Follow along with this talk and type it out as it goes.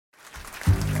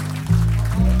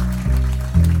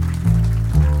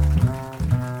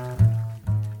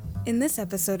In this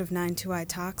episode of 9to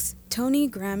Talks, Tony,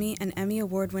 Grammy, and Emmy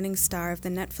Award-winning star of the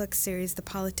Netflix series The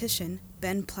Politician,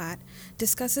 Ben Platt,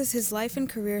 discusses his life and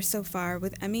career so far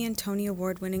with Emmy and Tony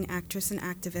Award-winning actress and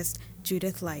activist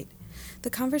Judith Light. The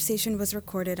conversation was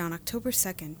recorded on October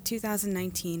 2nd,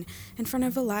 2019, in front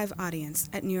of a live audience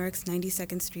at New York's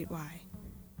 92nd Street Y.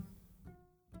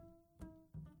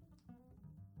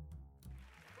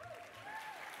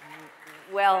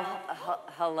 Well,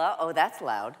 hello. Oh, that's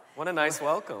loud. What a nice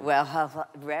welcome. Well,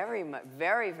 very,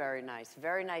 very nice.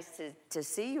 Very nice to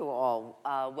see you all.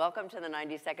 Welcome to the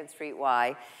 92nd Street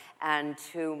Y, and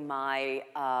to my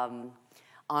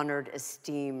honored,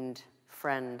 esteemed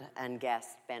friend and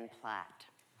guest, Ben Platt.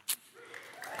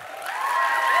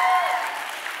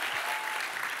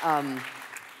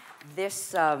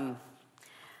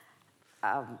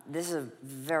 This is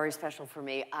very special for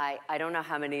me. I don't know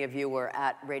how many of you were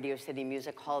at Radio City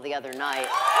Music Hall the other night.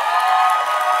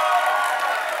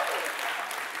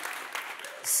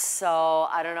 So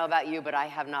I don't know about you, but I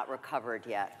have not recovered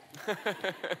yet.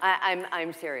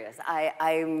 I'm serious.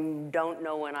 I don't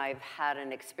know when I've had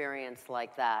an experience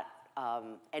like that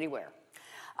anywhere.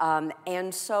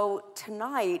 And so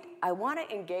tonight, I want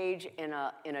to engage in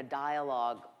a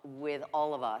dialogue with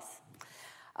all of us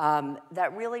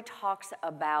that really talks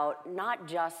about not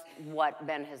just what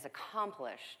Ben has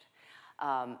accomplished,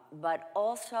 but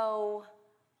also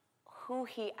who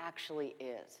he actually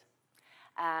is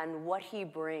and what he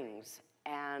brings.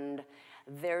 And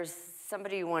there's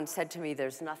somebody who once said to me,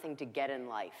 there's nothing to get in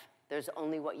life. There's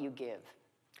only what you give.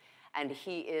 And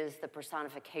he is the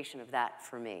personification of that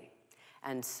for me.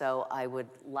 And so I would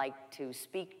like to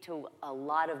speak to a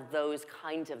lot of those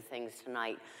kinds of things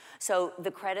tonight. So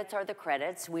the credits are the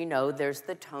credits. We know there's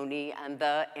the Tony and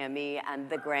the Emmy and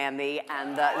the Grammy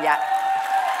and the,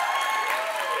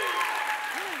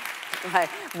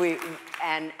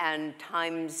 and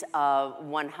Time's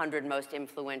 100 most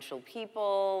influential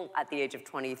people at the age of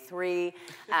 23,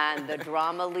 and the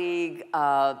Drama League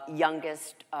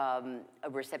youngest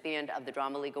recipient of the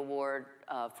Drama League Award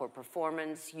for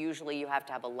performance. Usually you have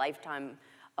to have a lifetime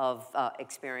of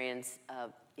experience.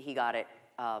 He got it.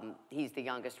 He's the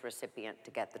youngest recipient to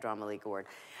get the Drama League Award.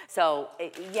 So,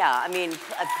 yeah, I mean,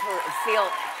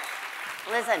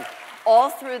 listen,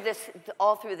 all through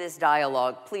this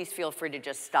dialogue, please feel free to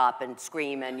just stop and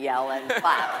scream and yell and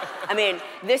clap. I mean,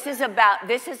 this is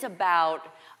about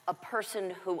a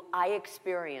person who I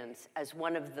experience as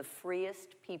one of the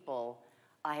freest people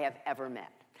I have ever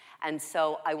met. And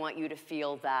so I want you to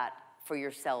feel that for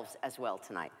yourselves as well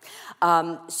tonight.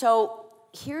 So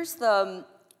here's the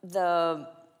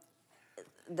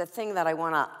thing that I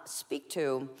want to speak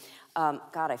to.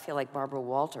 God, I feel like Barbara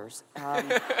Walters.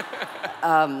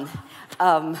 You're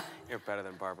better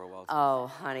than Barbara Walters. Oh,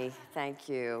 honey, thank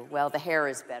you. Well, the hair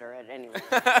is better at any rate.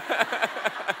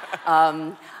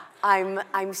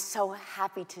 I'm so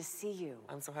happy to see you.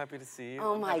 I'm so happy to see you.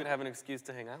 Oh I'm my! happy to have an excuse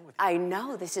to hang out with you. I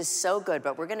know, this is so good,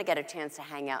 but we're going to get a chance to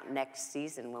hang out next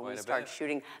season when we start bet.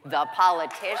 shooting The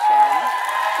Politician.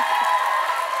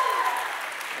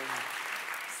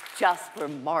 Just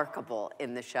remarkable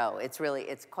in the show. It's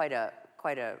quite a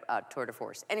tour de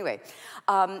force. Anyway,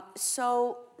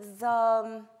 so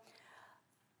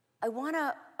I want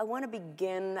to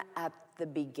begin at the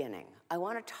beginning. I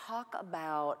want to talk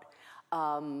about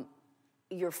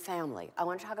your family. I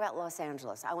want to talk about Los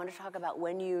Angeles. I want to talk about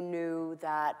when you knew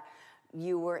that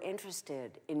you were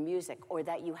interested in music or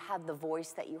that you had the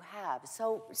voice that you have.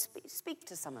 So speak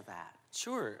to some of that.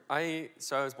 Sure.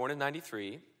 So I was born in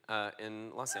 '93.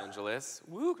 In Los Angeles.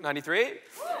 Woo, 93?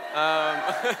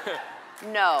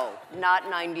 No, not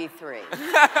 93.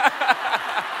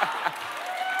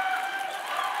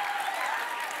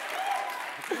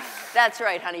 That's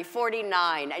right, honey,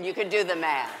 49, and you can do the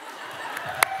math.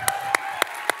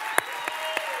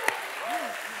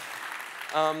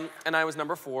 And I was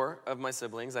number 4 of my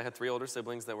siblings. I had 3 older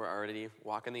siblings that were already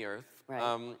walking the earth.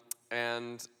 Right.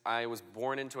 And I was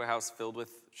born into a house filled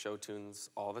with show tunes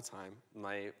all the time.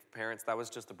 My parents, that was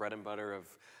just the bread and butter of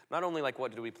not only like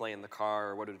what did we play in the car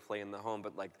or what did we play in the home,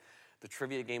 but like the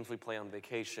trivia games we play on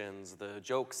vacations, the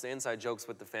jokes, the inside jokes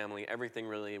with the family, everything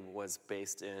really was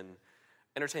based in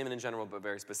entertainment in general, but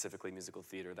very specifically musical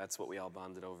theater. That's what we all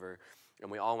bonded over.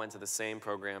 And we all went to the same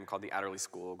program called the Adderley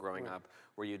School growing up,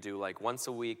 where you do like once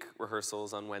a week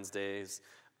rehearsals on Wednesdays.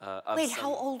 Wait,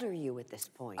 how old are you at this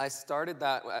point? I started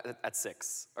that at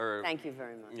 6. Thank you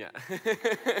very much. Yeah.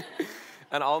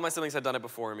 And all of my siblings had done it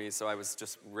before me, so I was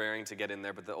just raring to get in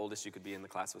there, but the oldest you could be in the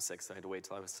class was 6, so I had to wait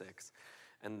till I was 6.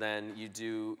 And then you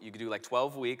do like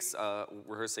 12 weeks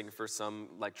rehearsing for some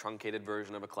like truncated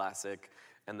version of a classic,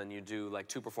 and then you do like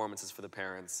 2 performances for the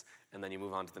parents, and then you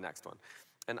move on to the next one.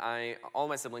 And all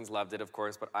my siblings loved it, of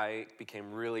course, but I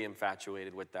became really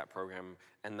infatuated with that program,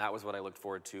 and that was what I looked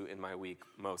forward to in my week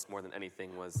more than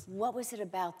anything was. What was it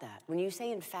about that? When you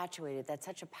say infatuated, that's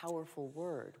such a powerful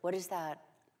word. What is that?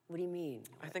 What do you mean?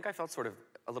 I think I felt sort of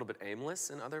a little bit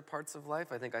aimless in other parts of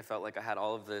life. I think I felt like I had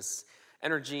all of this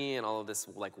energy and all of this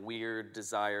like weird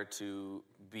desire to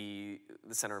be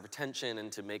the center of attention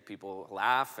and to make people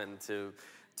laugh and to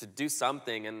do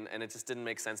something, and it just didn't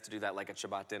make sense to do that like at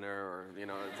Shabbat dinner or, you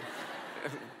know.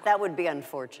 That would be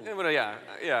unfortunate.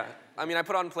 Yeah. I mean, I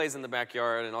put on plays in the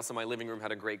backyard, and also my living room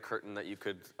had a great curtain that you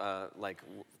could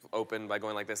open by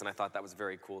going like this, and I thought that was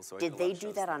very cool. So did they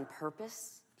do that on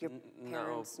purpose? Your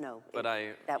parents? No. But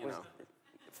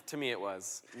to me it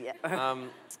was. Yeah.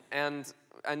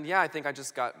 And yeah, I think I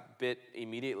just got bit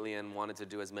immediately and wanted to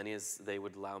do as many as they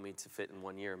would allow me to fit in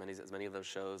one year, as many of those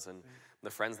shows. And the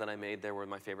friends that I made there were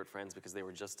my favorite friends because they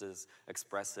were just as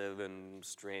expressive and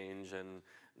strange and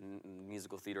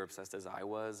musical theater obsessed as I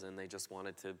was, and they just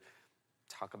wanted to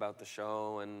talk about the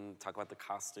show and talk about the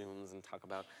costumes and talk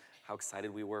about how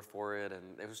excited we were for it.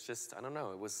 And it was just, I don't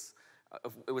know, it was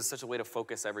such a way to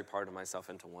focus every part of myself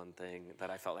into one thing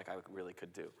that I felt like I really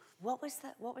could do. What was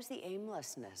the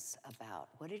aimlessness about?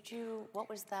 What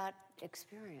was that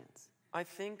experience? I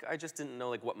think I just didn't know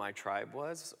like what my tribe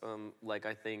was.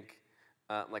 I think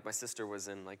my sister was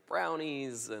in like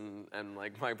brownies, and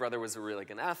like my brother was really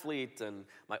like an athlete, and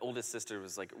my oldest sister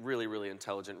was like really, really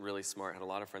intelligent, really smart, had a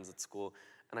lot of friends at school.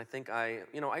 And I think I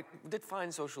did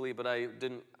fine socially, but I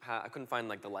couldn't find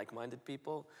like the like-minded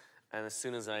people. And as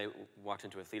soon as I walked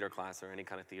into a theater class or any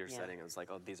kind of theater setting, it was like,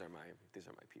 oh, these are my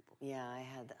people. Yeah, I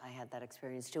had that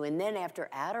experience too. And then after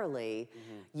Adderley,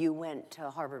 you went to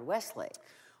Harvard Westlake.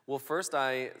 Well, first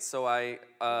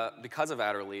because of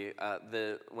Adderley,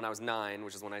 when I was 9,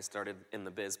 which is when I started in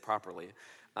the biz properly.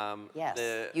 Yes,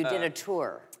 you did a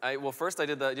tour. First I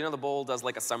did the Bowl does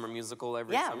like a summer musical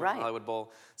every summer, right. Hollywood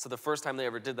Bowl. So the first time they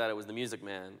ever did that, it was The Music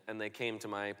Man, and they came to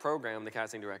my program, the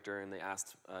casting director, and they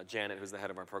asked Janet, who's the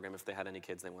head of our program, if they had any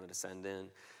kids they wanted to send in.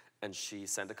 And she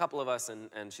sent a couple of us,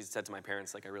 and she said to my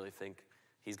parents, like, I really think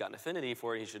he's got an affinity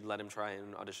for it, he should let him try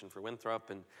and audition for Winthrop.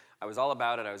 And I was all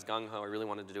about it, I was gung-ho, I really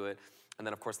wanted to do it. And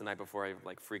then, of course, the night before, I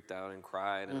like freaked out and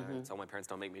cried, and I told my parents,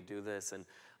 don't make me do this. And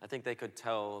I think they could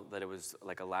tell that it was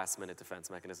like a last-minute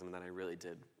defense mechanism and that I really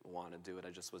did want to do it.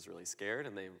 I just was really scared,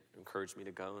 and they encouraged me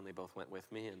to go, and they both went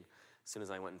with me. And as soon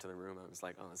as I went into the room, I was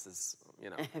like, oh, this is,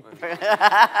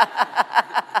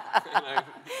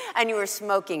 And you were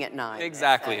smoking at 9.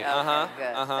 Exactly. Good.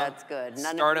 That's good.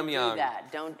 None Start of 'em you young. do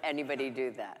that. Don't anybody do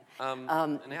that.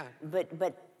 Yeah.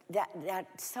 But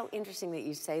that's so interesting that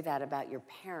you say that about your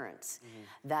parents,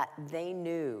 that they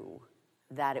knew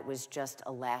that it was just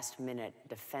a last-minute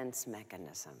defense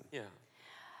mechanism. Yeah.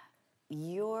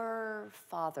 Your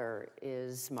father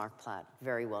is Mark Platt,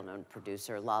 very well-known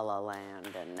producer, La La Land,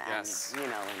 Yes. and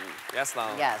Yes, La La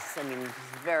Land. yes, I mean,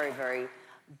 very, very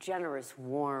generous,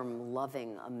 warm,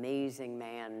 loving, amazing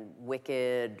man.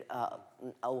 Wicked,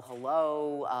 Oh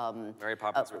Hello. Mary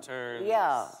Poppins Returns.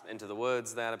 Yeah. Into the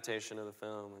Woods, the adaptation of the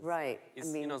film. Right.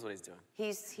 He knows what he's doing.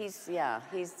 He's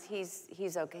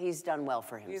okay. He's done well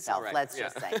for himself. all right, Let's yeah.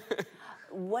 just say.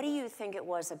 What do you think it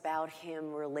was about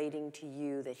him relating to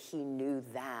you that he knew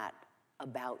that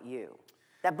about you?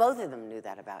 That both of them knew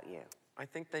that about you? I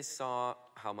think they saw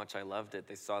how much I loved it.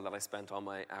 They saw that I spent all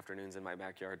my afternoons in my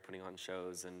backyard putting on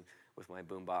shows and with my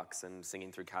boombox and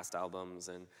singing through cast albums,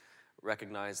 and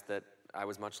recognized that I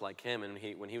was much like him. And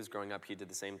when he was growing up, he did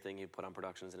the same thing. He'd put on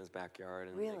productions in his backyard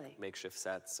and make makeshift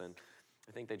sets. And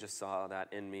I think they just saw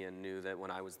that in me and knew that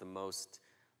when I was the most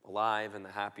alive and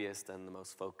the happiest and the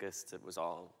most focused, it was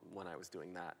all when I was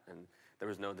doing that. And there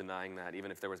was no denying that.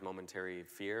 Even if there was momentary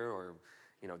fear or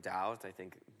doubt, I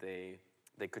think they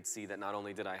could see that not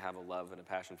only did I have a love and a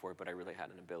passion for it, but I really had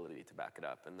an ability to back it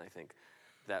up. And I think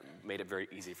that made it very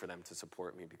easy for them to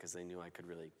support me because they knew I could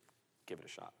really give it a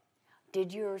shot.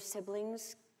 Did your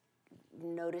siblings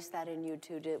notice that in you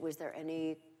too? Was there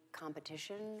any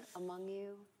competition among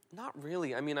you? Not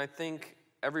really. I mean, I think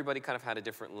everybody kind of had a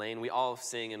different lane. We all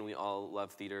sing and we all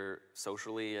love theater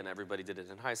socially, and everybody did it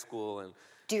in high school. And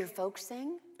do your folks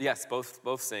sing? Yes,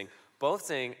 both sing. Both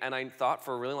sing, and I thought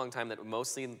for a really long time that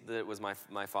mostly that was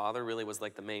my father really was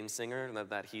like the main singer, and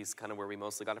that he's kind of where we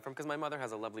mostly got it from, because my mother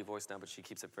has a lovely voice now, but she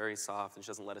keeps it very soft, and she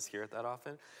doesn't let us hear it that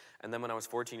often. And then when I was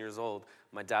 14 years old,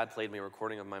 my dad played me a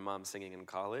recording of my mom singing in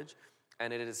college,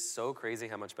 and it is so crazy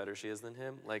how much better she is than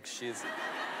him. Like, she's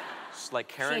like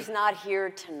Karen. She's not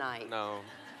here tonight. No.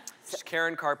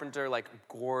 Karen Carpenter, like,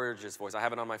 gorgeous voice. I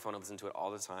have it on my phone. I listen to it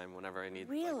all the time whenever I need.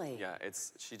 Really? Yeah,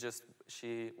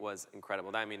 she was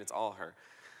incredible. I mean, it's all her.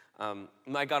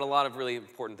 I got a lot of really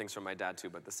important things from my dad, too,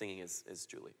 but the singing is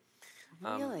Julie.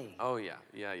 Really? Oh, yeah.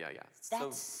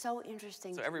 That's so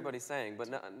interesting. So everybody's saying, but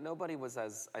nobody was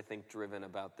as, I think, driven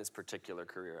about this particular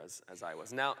career as I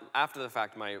was. Now, after the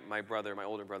fact, my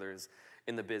older brother is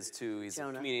in the biz, too. He's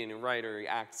Jonah. a comedian and writer. He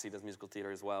acts. He does musical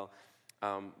theater as well.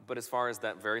 But as far as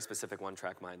that very specific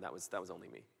one-track mind, that was only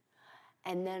me.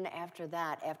 And then after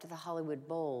that, after the Hollywood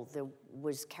Bowl, there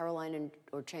was Caroline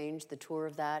or Change, the tour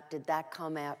of that. Did that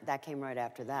come out? That came right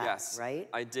after that, yes, right?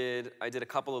 I did a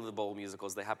couple of the Bowl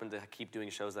musicals. They happened to keep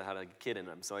doing shows that had a kid in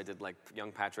them. So I did like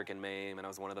Young Patrick and Mame, and I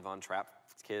was one of the Von Trapp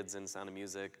kids in Sound of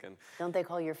Music. And don't they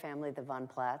call your family the Von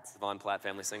Platts? Von Platt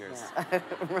Family Singers. Yeah.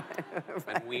 Right.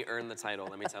 And we earned the title,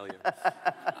 let me tell you.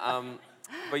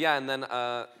 But yeah, and then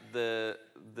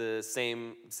the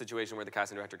same situation where the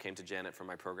casting director came to Janet from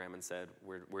my program and said,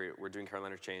 we're doing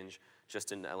Carolina Change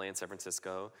just in LA and San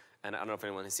Francisco. And I don't know if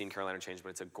anyone has seen Carolina Change, but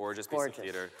it's a gorgeous piece of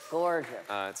theater. Gorgeous.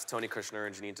 It's Tony Kushner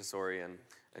and Janine Tesori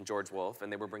and George Wolfe,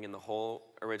 and they were bringing the whole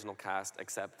original cast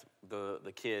except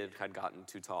the kid had gotten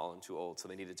too tall and too old, so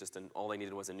they needed all they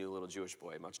needed was a new little Jewish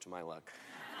boy, much to my luck.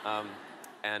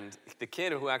 And the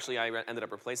kid who actually I ended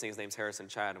up replacing, his name's Harrison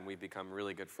Chad, and we've become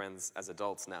really good friends as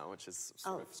adults now, which is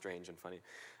sort of strange and funny.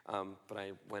 But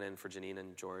I went in for Janine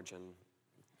and George and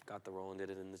got the role and did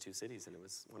it in the two cities, and it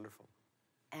was wonderful.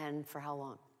 And for how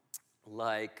long?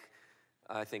 Like,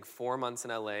 I think 4 months in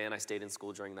LA, and I stayed in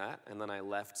school during that, and then I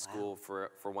left school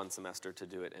for 1 semester to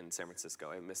do it in San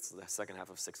Francisco. I missed the second half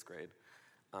of 6th grade.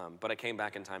 But I came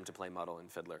back in time to play Muddle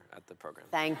and Fiddler at the program.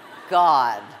 Thank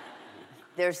God.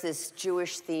 There's this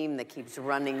Jewish theme that keeps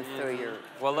running through your...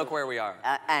 Well, look where we are.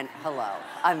 And hello.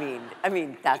 I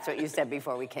mean, that's what you said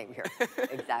before we came here.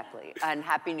 Exactly. And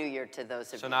Happy New Year to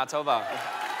those of you. Shana Tova.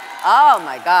 Oh,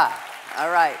 my God. All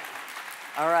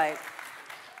right.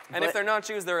 And if they're not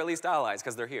Jews, they're at least allies,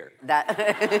 because they're here.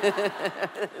 That's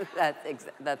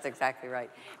exactly right.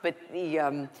 But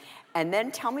and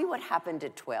then tell me what happened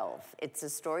at 12. It's a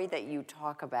story that you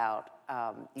talk about.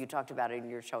 You talked about it in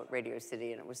your show at Radio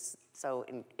City, and it was so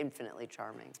infinitely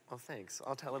charming. Oh, thanks.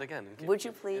 I'll tell it again. Would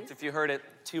you please? If you heard it,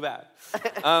 too bad.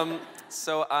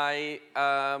 So I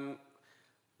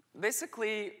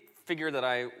basically figured that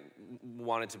I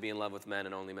wanted to be in love with men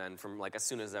and only men from like as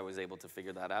soon as I was able to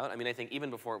figure that out. I mean, I think even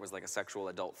before it was like a sexual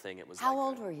adult thing, it was How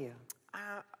old were you?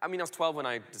 I mean, I was 12 when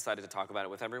I decided to talk about it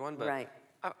with everyone, but right.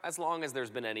 As long as there's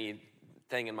been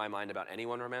anything in my mind about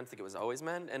anyone romantic, it was always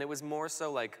men, and it was more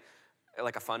so like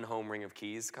a fun home ring of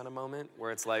keys kind of moment,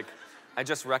 where it's like, I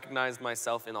just recognized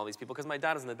myself in all these people, because my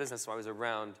dad was in the business, so I was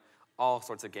around all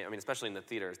sorts of gay, I mean, especially in the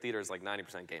theater. Theater's like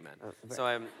 90% gay men. Right. So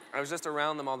I was just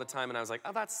around them all the time, and I was like,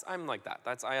 oh, I'm like that.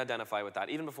 I identify with that,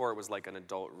 even before it was like an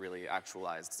adult, really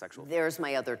actualized sexual thing. There's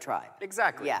my other tribe.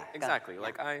 Exactly. Yeah. Exactly. Yeah.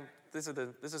 Like this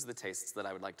is the tastes that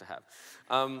I would like to have.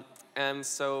 And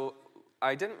so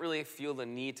I didn't really feel the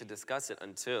need to discuss it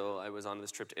until I was on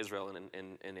this trip to Israel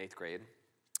in 8th grade.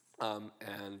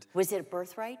 And was it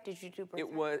Birthright? Did you do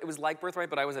Birthright? It was like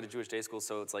Birthright, but I was at a Jewish day school,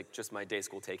 so it's like just my day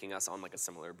school taking us on like a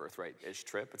similar Birthright-ish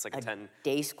trip. It's like a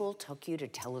day school took you to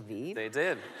Tel Aviv? They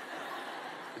did.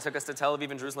 It took us to Tel Aviv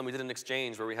and Jerusalem. We did an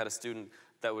exchange where we had a student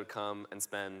that would come and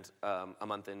spend a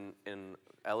month in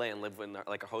LA and live with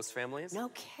like our host families. No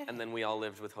kidding. And then we all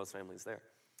lived with host families there.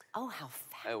 Oh, how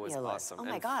fabulous. It was awesome. Oh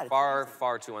my and God.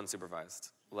 Far too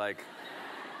unsupervised. Like,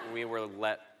 we were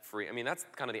let free. I mean, that's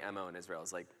kind of the MO in Israel.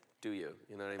 It's like, do you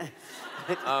know what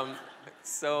I mean?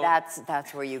 So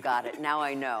that's where you got it. Now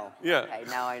I know. Yeah. Okay,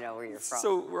 now I know where you're from.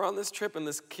 So we're on this trip, and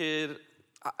this kid,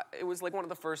 it was like one of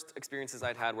the first experiences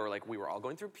I'd had where like we were all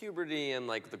going through puberty, and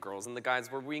like the girls and the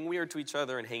guys were being weird to each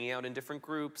other and hanging out in different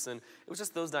groups, and it was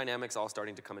just those dynamics all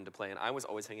starting to come into play. And I was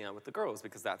always hanging out with the girls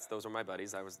because those were my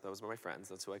buddies. Those were my friends.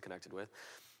 That's who I connected with.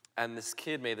 And this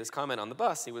kid made this comment on the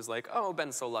bus. He was like, oh,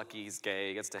 Ben's so lucky, he's gay,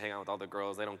 he gets to hang out with all the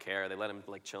girls, they don't care, they let him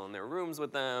like chill in their rooms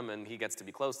with them, and he gets to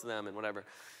be close to them and whatever.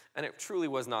 And it truly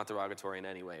was not derogatory in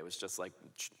any way. It was just like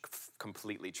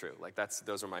completely true. Like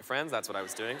those were my friends, that's what I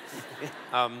was doing.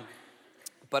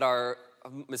 But our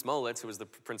Miss Molitz, who was the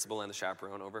principal and the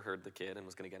chaperone, overheard the kid and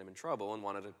was gonna get him in trouble and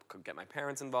wanted to get my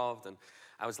parents involved. And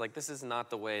I was like, this is not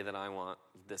the way that I want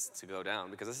this to go down,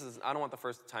 because I don't want the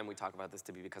first time we talk about this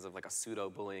to be because of like a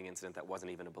pseudo-bullying incident that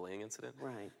wasn't even a bullying incident.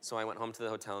 Right. So I went home to the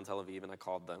hotel in Tel Aviv and I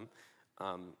called them,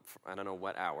 I don't know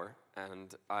what hour,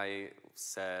 and I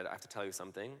said, I have to tell you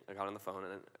something. I got on the phone,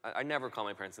 and I never call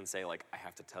my parents and say like, I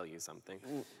have to tell you something.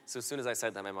 So as soon as I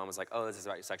said that, my mom was like, oh, this is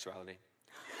about your sexuality.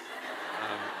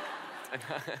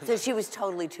 So she was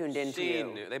totally tuned into you. She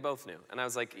knew. They both knew. And I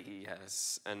was like,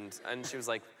 yes. And she was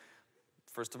like,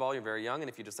 first of all, you're very young, and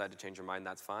if you decide to change your mind,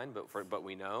 that's fine. But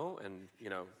we know, and you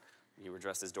know, you were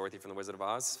dressed as Dorothy from The Wizard of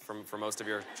Oz for most of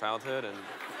your childhood, and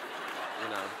you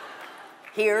know.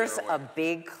 Here's a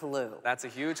big clue. That's a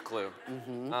huge clue.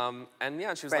 And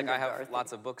yeah, she was Friend like, I of have Dorothy.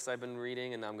 lots of books I've been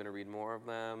reading, and I'm going to read more of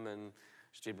them. And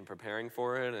she'd been preparing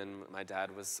for it, and my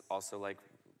dad was also like,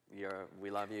 we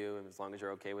love you, and as long as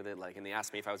you're okay with it. Like, and they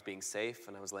asked me if I was being safe,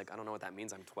 and I was like, I don't know what that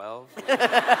means. I'm 12.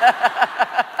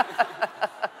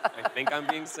 I think I'm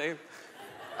being safe.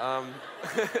 Oh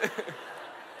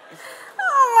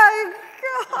my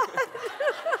God.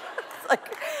 It's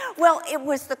like, well, it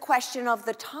was the question of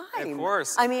the time. Of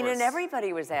course. I mean, and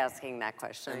everybody was asking that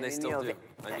question. And they still do.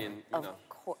 I mean, you know.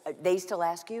 They still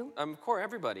ask you? Of course,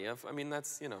 everybody. I mean,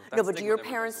 that's, you know. That's No, but do your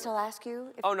parents still ask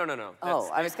you? Oh, no. Oh,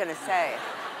 I was going to say.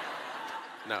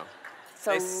 No.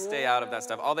 So They stay out of that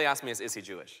stuff. All they ask me is he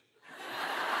Jewish?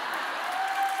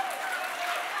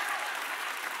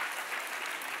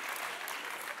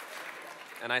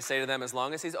 And I say to them, as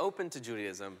long as he's open to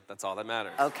Judaism, that's all that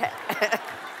matters. Okay.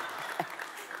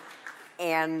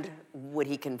 And would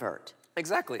he convert?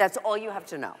 Exactly. That's all you have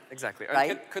to know. Exactly.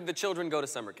 Right? Could the children go to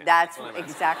summer camp? That's what I'm asking.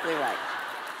 exactly right.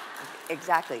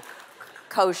 Exactly.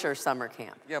 Kosher summer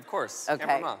camp. Yeah, of course. Okay.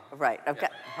 Camp Ramah. Right. Okay.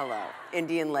 Yeah. Hello.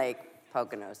 Indian Lake,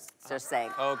 Poconos. Just saying.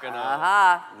 Poconos.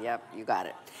 Aha. Yep, you got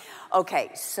it.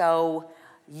 Okay, so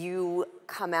you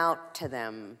come out to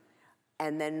them,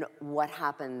 and then what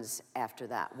happens after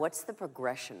that? What's the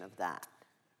progression of that?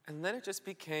 And then it just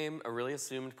became a really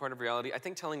assumed part of reality. I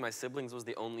think telling my siblings was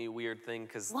the only weird thing,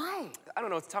 because... Why? I don't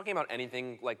know, talking about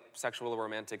anything like sexual or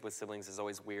romantic with siblings is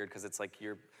always weird, because it's like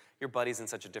you're buddies in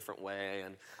such a different way,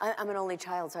 and... I'm an only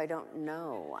child, so I don't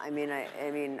know. I mean,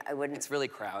 I wouldn't... It's really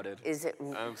crowded. Is it...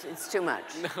 it's too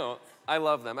much. No, I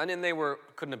love them. And they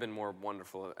couldn't have been more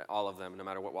wonderful, all of them, no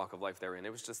matter what walk of life they're in.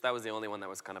 It was just, that was the only one that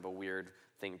was kind of a weird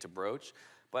thing to broach.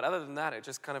 But other than that,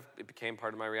 it became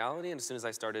part of my reality. And as soon as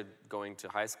I started going to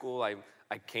high school, I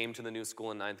came to the new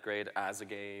school in 9th grade as a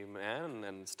gay man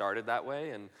and started that way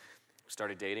and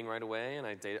started dating right away. And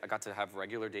I got to have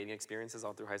regular dating experiences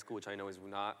all through high school, which I know is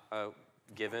not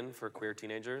given for queer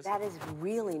teenagers. That is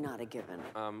really not a given.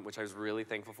 Which I was really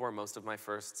thankful for. Most of my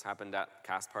firsts happened at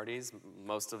cast parties,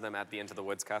 most of them at the Into the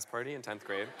Woods cast party in 10th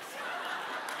grade.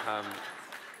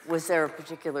 Was there a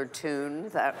particular tune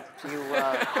that you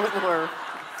were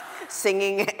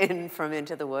singing in from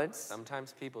Into the Woods?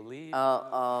 Sometimes people leave.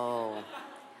 Oh.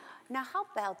 Now, how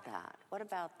about that? What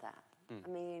about that? I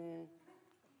mean,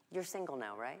 you're single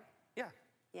now, right? Yeah.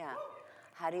 Yeah.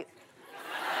 How do you...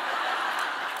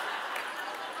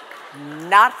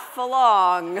 Not for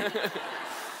long.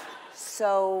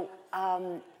 So,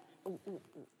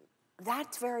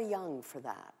 that's very young for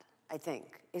that, I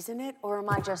think, isn't it? Or am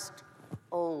I just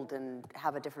old and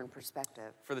have a different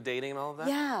perspective? For the dating and all of that?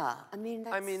 Yeah, I mean,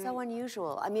 that's so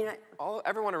unusual. I mean,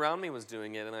 everyone around me was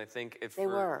doing it, and I think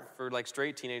for like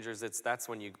straight teenagers, that's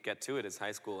when you get to it, is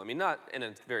high school. I mean, not in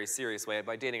a very serious way.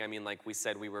 By dating, I mean like we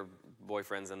said we were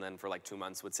boyfriends, and then for like 2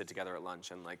 months would sit together at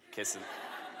lunch and like kiss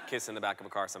in the back of a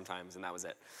car sometimes, and that was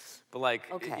it. But like,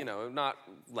 you know, not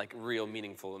like real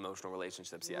meaningful emotional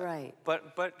relationships yet. Right.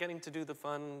 But getting to do the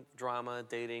fun drama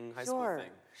dating high school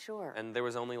thing. Sure. And there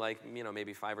was only like, you know,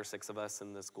 maybe 5 or 6 of us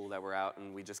in the school that were out,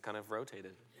 and we just kind of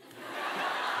rotated.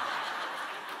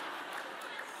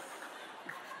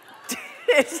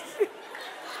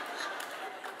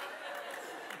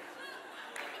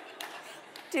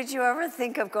 Did you ever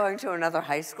think of going to another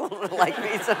high school to like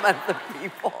meet some other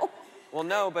people? Well,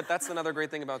 no, but that's another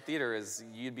great thing about theater is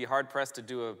you'd be hard-pressed to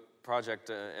do a project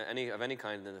of any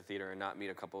kind in the theater and not meet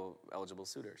a couple eligible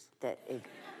suitors. Exactly.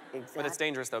 But it's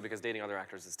dangerous, though, because dating other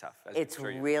actors is tough. It's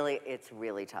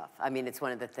really tough. I mean, it's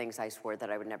one of the things I swore that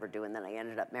I would never do, and then I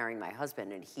ended up marrying my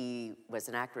husband, and he was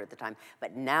an actor at the time,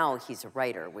 but now he's a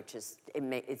writer, which is,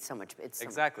 it's so much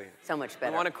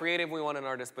better. We want a creative, we want an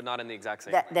artist, but not in the exact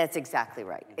same way. That's exactly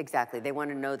right, exactly. They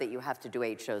want to know that you have to do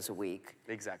 8 shows a week.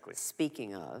 Exactly.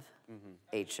 Speaking of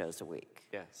 8 shows a week.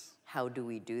 Yes. How do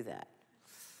we do that?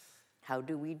 How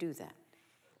do we do that?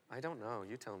 I don't know,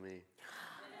 you tell me.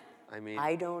 I mean,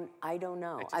 I don't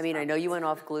know. I mean, I know you went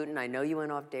off gluten. I know you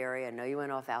went off dairy. I know you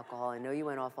went off alcohol. I know you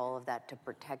went off all of that to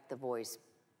protect the voice.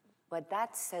 But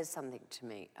that says something to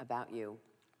me about you,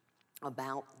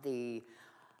 about the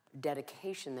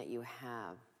dedication that you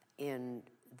have in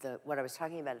what I was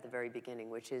talking about at the very beginning,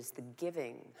 which is the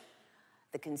giving,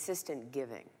 the consistent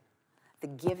giving, the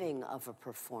giving of a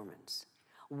performance.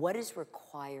 What is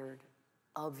required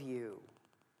of you?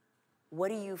 What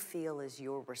do you feel is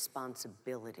your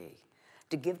responsibility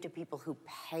to give to people who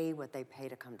pay what they pay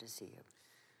to come to see you?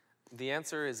 The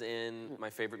answer is in my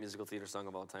favorite musical theater song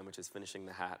of all time, which is Finishing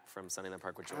the Hat from Sunny in the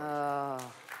Park with George. Oh.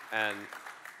 And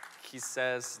he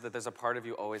says that there's a part of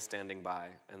you always standing by.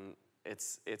 And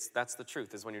that's the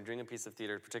truth, is when you're doing a piece of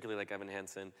theater, particularly like Evan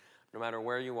Hansen, no matter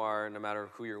where you are, no matter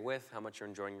who you're with, how much you're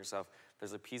enjoying yourself,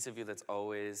 there's a piece of you that's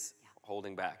always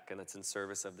holding back, and it's in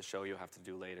service of the show you'll have to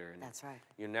do later. And that's right.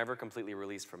 You're never completely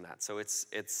released from that. So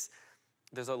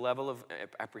there's a level of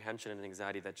apprehension and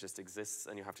anxiety that just exists,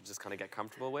 and you have to just kind of get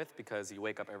comfortable with, because you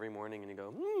wake up every morning and you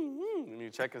go, and you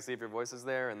check to see if your voice is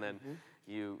there, and then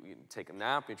you take a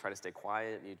nap, you try to stay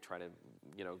quiet, you try to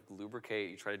lubricate,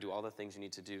 you try to do all the things you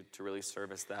need to do to really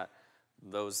service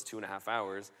those 2.5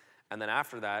 hours. And then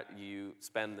after that, you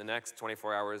spend the next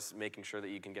 24 hours making sure that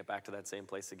you can get back to that same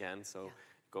place again. So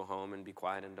go home and be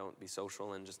quiet and don't be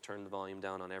social, and just turn the volume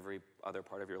down on every other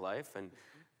part of your life, and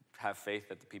have faith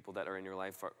that the people that are in your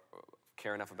life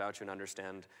care enough about you and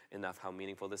understand enough how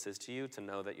meaningful this is to you to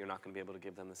know that you're not going to be able to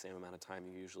give them the same amount of time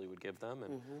you usually would give them,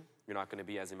 and you're not going to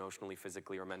be as emotionally,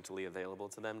 physically, or mentally available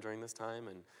to them during this time.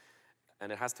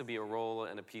 And it has to be a role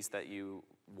and a piece that you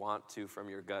want to, from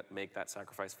your gut, make that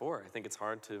sacrifice for. I think it's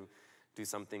hard to do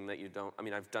something that you don't. I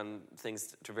mean, I've done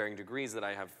things to varying degrees that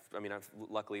I've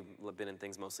luckily been in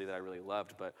things mostly that I really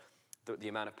loved, but the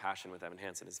amount of passion with Evan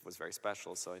Hansen was very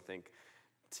special. So I think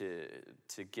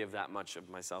to give that much of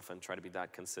myself and try to be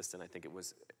that consistent, I think it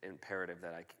was imperative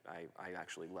that I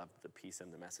actually loved the piece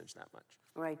and the message that much.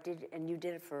 Right, and you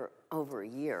did it for over a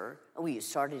year. Oh, you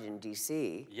started in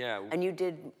D.C. Yeah. And you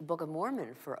did Book of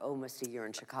Mormon for almost a year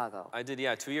in Chicago. I did,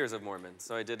 2 years of Mormon.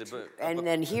 So I did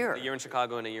then here. a year in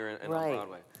Chicago and a year on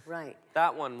Broadway. Right.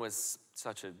 That one was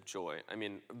such a joy. I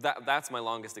mean, that's my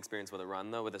longest experience with a run,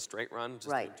 though, with a straight run, just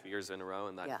doing 2 years in a row,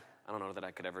 and that I don't know that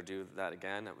I could ever do that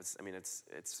again.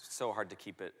 It's so hard to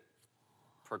keep it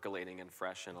percolating and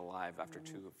fresh and alive after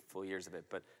 2 full years of it,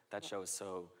 but that show is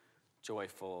so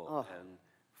joyful and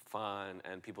fun,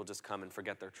 and people just come and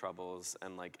forget their troubles,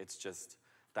 and it's just,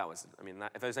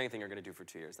 if there's anything you're gonna do for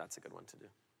 2 years, that's a good one to do.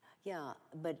 Yeah,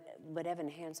 but Evan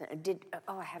Hansen,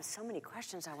 I have so many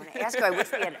questions I want to ask you. I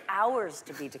wish we had hours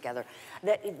to be together.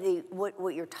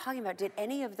 What you're talking about, did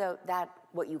any of that,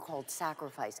 what you called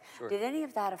sacrifice, did any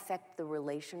of that affect the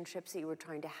relationships that you were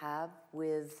trying to have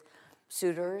with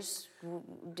suitors?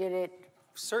 Did it?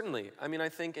 Certainly. I mean, I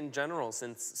think in general,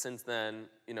 since then,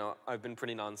 I've been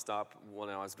pretty nonstop. When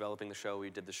I was developing the show,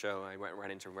 we did the show. I went right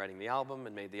into writing the album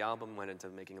and made the album, went into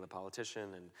making The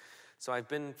Politician, and so I've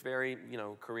been very,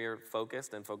 career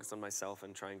focused and focused on myself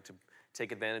and trying to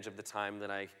take advantage of the time that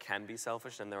I can be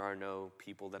selfish, and there are no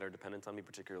people that are dependent on me,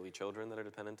 particularly children that are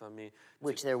dependent on me.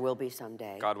 Which there will be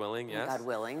someday. God willing, yes. God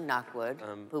willing, knock wood.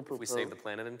 If we save the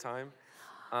planet in time.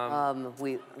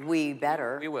 We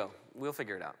better. We will. We'll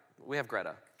figure it out. We have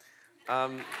Greta.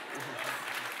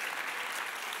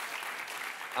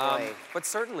 But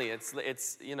certainly, it's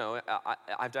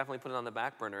I've definitely put it on the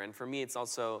back burner, and for me, it's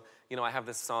also, I have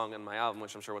this song on my album,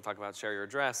 which I'm sure we'll talk about, Share Your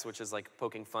Address, which is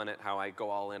poking fun at how I go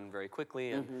all in very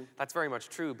quickly, and that's very much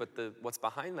true, but what's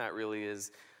behind that really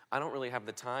is, I don't really have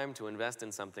the time to invest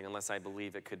in something unless I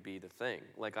believe it could be the thing.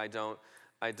 I don't,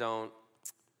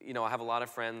 I have a lot of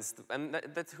friends, and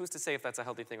who's to say if that's a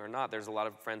healthy thing or not? There's a lot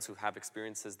of friends who have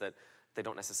experiences that they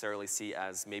don't necessarily see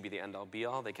as maybe the end-all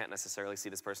be-all. They can't necessarily see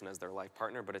this person as their life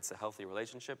partner, but it's a healthy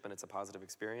relationship and it's a positive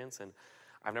experience. And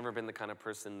I've never been the kind of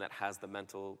person that has the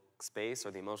mental space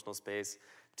or the emotional space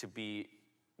to be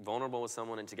vulnerable with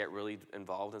someone and to get really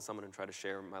involved in someone and try to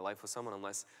share my life with someone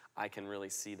unless I can really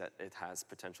see that it has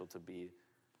potential to be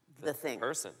the thing.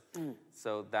 Person.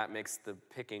 So that makes the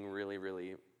picking really,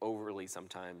 really overly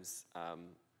sometimes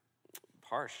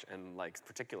harsh and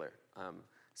particular.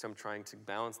 So I'm trying to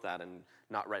balance that and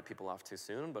not write people off too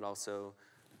soon, but also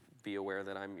be aware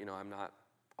that I'm not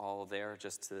all there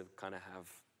just to kind of have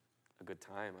a good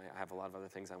time. I have a lot of other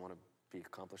things I want to be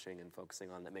accomplishing and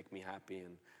focusing on that make me happy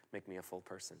and make me a full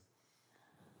person.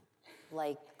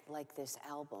 Like this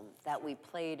album that we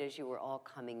played as you were all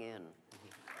coming in.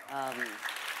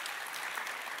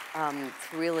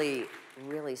 It's really,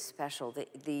 really special.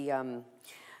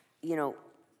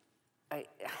 I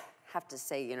have to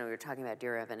say, you're talking about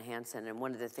Dear Evan Hansen, and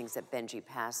one of the things that Benji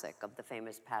Pasek, of the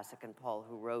famous Pasek and Paul,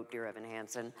 who wrote Dear Evan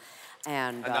Hansen,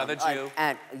 and another Jew.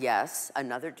 Yes,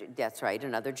 another. That's right,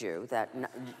 another Jew. That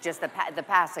just the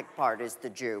Pasek part is the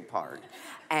Jew part,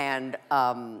 and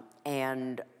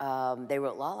they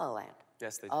wrote La La Land.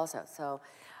 Yes, they did. Also, so.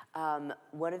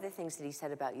 One of the things that he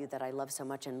said about you that I love so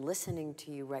much, and listening to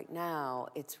you right now,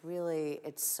 it's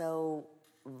so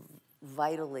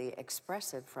vitally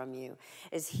expressive from you,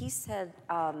 is he said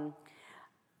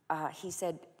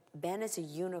Ben is a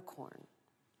unicorn.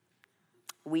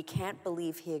 We can't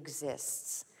believe he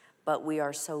exists, but we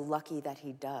are so lucky that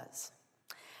he does.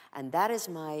 And that is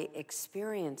my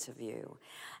experience of you.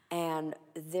 And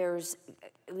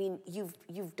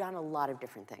you've done a lot of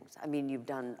different things. I mean, you've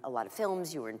done a lot of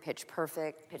films. You were in Pitch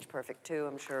Perfect 2.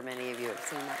 I'm sure many of you have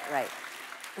seen that, right?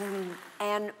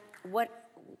 And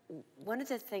one of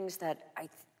the things that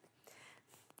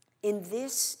in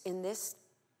this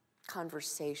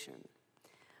conversation,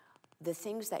 the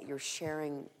things that you're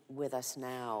sharing with us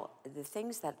now, the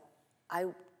things that I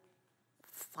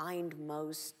find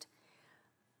most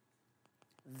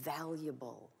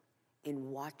valuable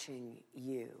in watching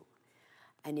you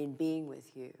and in being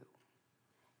with you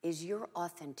is your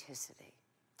authenticity.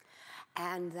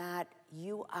 And that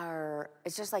you are,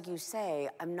 it's just like you say,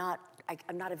 I'm not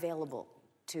available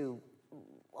to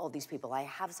all these people. I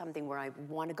have something where I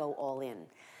want to go all in.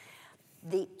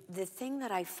 The thing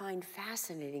that I find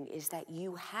fascinating is that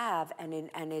you have, and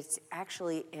it's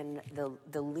actually in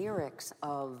the lyrics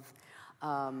of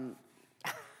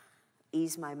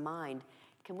Ease My Mind.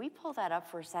 Can we pull that up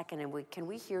for a second, and can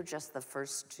we hear just the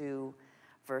first 2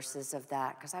 verses of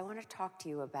that? Because I want to talk to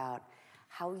you about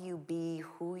how you be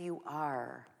who you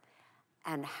are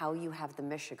and how you have the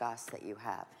mishigas that you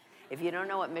have. If you don't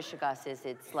know what mishigas is,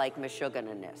 it's like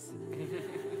mishugananess.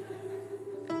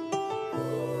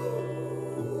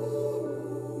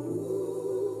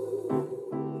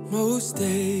 Most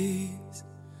days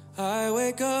I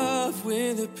wake up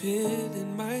with a pin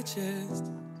in my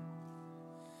chest.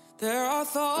 There are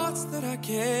thoughts that I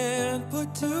can't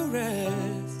put to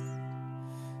rest.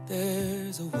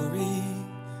 There's a worry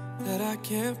that I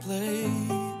can't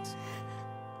place.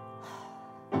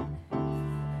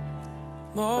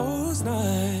 Most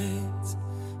nights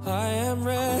I am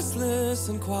restless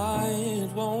and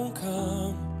quiet won't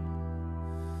come.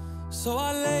 So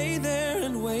I lay there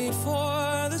and wait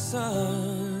for the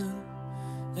sun.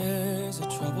 There's a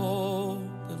trouble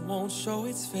that won't show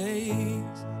its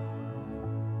face.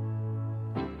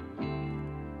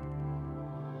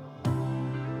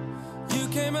 You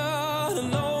came out of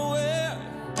nowhere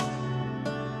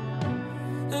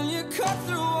and you cut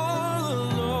through all the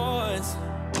noise.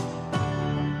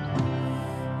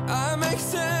 I make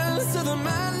sense of the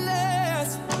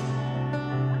madness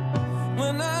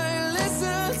when I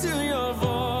listen to your voice.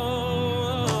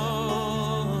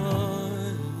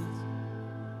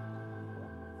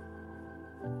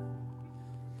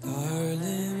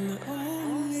 Darling,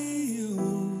 only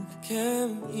you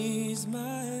can ease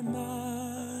my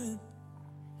mind.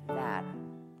 That.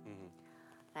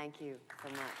 Thank you so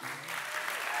much.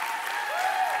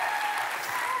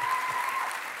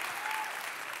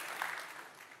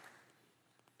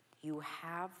 You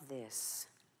have this,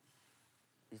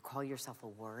 you call yourself a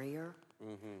warrior.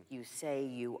 You say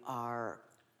you are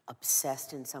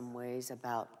obsessed in some ways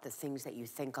about the things that you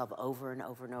think of over and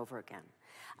over and over again.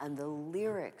 And the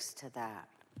lyrics to that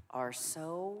are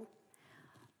so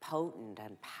potent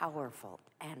and powerful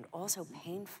and also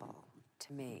painful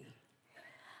to me.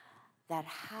 That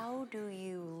how do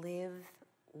you live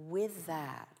with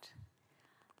that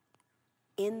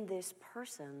in this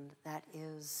person that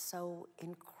is so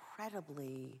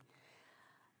incredibly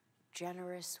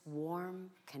generous, warm,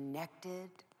 connected,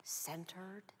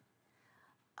 centered,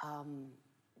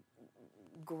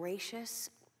 gracious?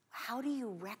 How do you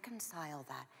reconcile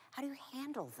that? How do you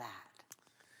handle that?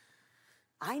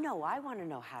 I know, I want to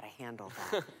know how to handle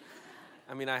that.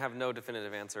 I mean, I have no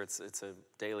definitive answer. It's a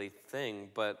daily thing,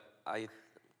 but I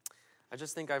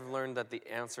just think I've learned that the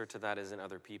answer to that is in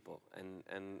other people.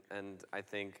 And I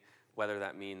think whether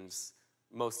that means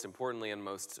most importantly and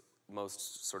most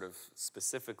sort of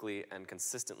specifically and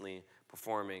consistently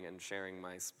performing and sharing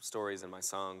my stories and my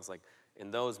songs, like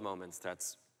in those moments,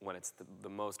 that's when it's the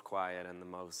most quiet and the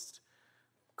most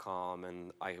calm,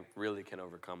 and I really can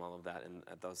overcome all of that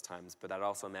at those times. But that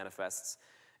also manifests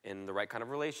in the right kind of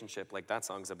relationship, like that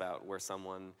song's about, where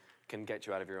someone can get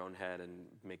you out of your own head and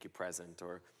make you present,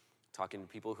 or talking to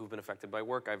people who've been affected by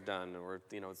work I've done, or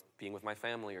being with my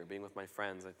family or being with my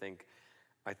friends. I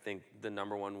think the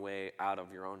number one way out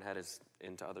of your own head is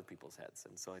into other people's heads.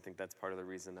 And so I think that's part of the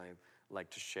reason I like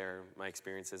to share my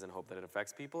experiences and hope that it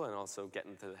affects people, and also get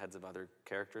into the heads of other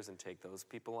characters and take those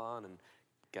people on and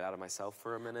get out of myself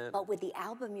for a minute. But with the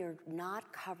album, you're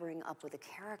not covering up with a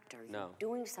character. You're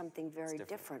doing something very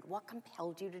different. What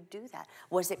compelled you to do that?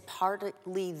 Was it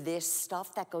partly this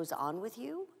stuff that goes on with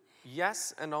you?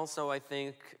 Yes, and also I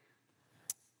think,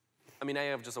 I mean,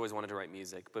 A, I've just always wanted to write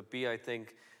music, but B, I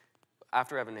think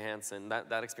after Evan Hansen,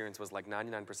 that experience was like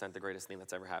 99% the greatest thing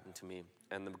that's ever happened to me,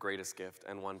 and the greatest gift,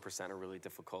 and 1% a really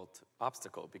difficult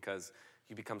obstacle, because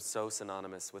you become so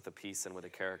synonymous with a piece and with a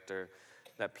character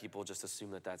that people just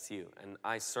assume that that's you. And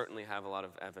I certainly have a lot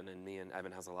of Evan in me, and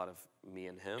Evan has a lot of me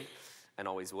in him, and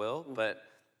always will, but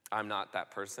I'm not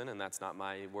that person, and that's not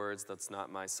my words, that's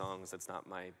not my songs, that's not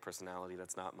my personality,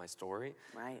 that's not my story.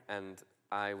 Right. And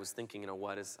I was thinking,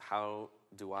 how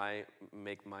do I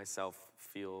make myself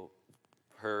feel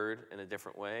heard in a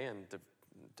different way and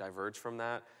diverge from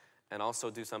that, and also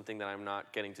do something that I'm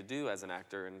not getting to do as an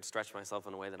actor, and stretch myself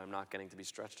in a way that I'm not getting to be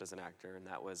stretched as an actor. And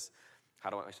that was, how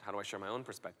do I share my own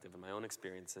perspective and my own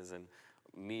experiences and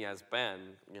me as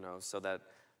Ben, so that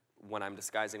when I'm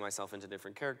disguising myself into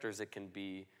different characters, it can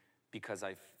be because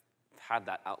I've had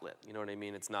that outlet. You know what I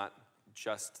mean? It's not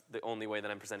just the only way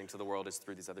that I'm presenting to the world is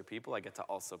through these other people. I get to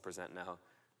also present now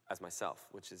as myself,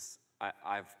 which is,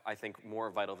 I think, more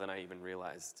vital than I even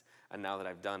realized. And now that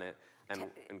I've done it and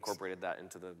incorporated that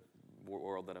into the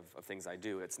world of things I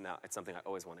do, it's something I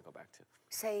always want to go back to.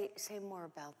 Say more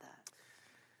about that.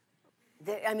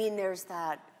 There's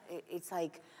that. It's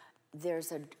like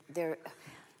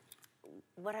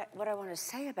What I want to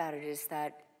say about it is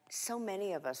that so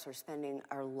many of us are spending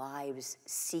our lives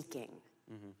seeking,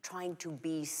 trying to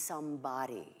be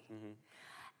somebody,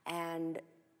 and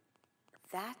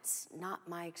that's not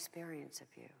my experience of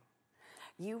you.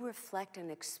 You reflect an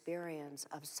experience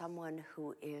of someone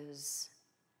who is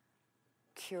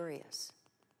curious,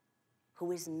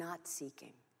 who is not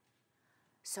seeking.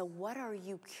 So what are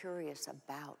you curious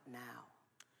about now?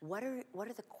 What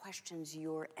are the questions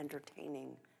you're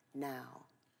entertaining now?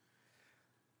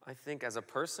 I think as a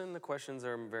person, the questions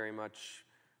are very much,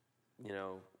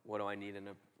 what do I need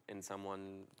in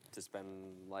someone to spend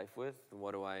life with?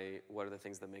 What are the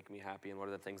things that make me happy, and what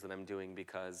are the things that I'm doing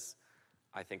because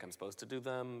I think I'm supposed to do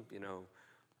them?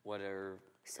 What are...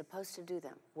 Supposed to do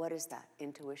them. What is that?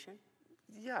 Intuition?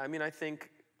 Yeah, I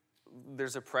think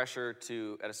there's a pressure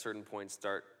to, at a certain point,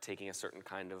 start taking a certain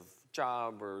kind of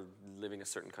job or living a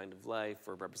certain kind of life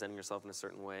or representing yourself in a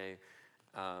certain way,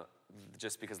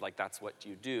 just because that's what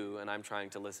you do. And I'm trying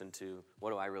to listen to what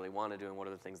do I really want to do, and what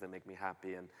are the things that make me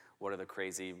happy, and what are the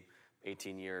crazy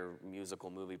 18-year musical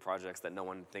movie projects that no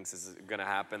one thinks is going to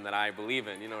happen that I believe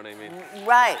in. You know what I mean?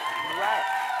 Right.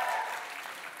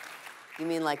 You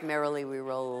mean like Merrily We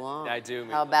Roll Along? I do.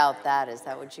 How about that? Is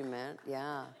that what you meant?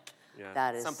 Yeah. Yeah,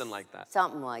 that is something like that.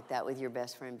 Something like that with your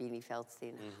best friend Beanie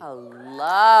Feldstein.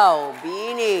 Hello,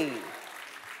 Beanie.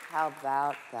 How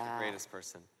about that? Greatest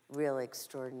person. Really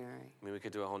extraordinary. We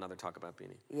could do a whole nother talk about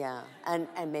Beanie. Yeah, and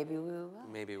maybe we will.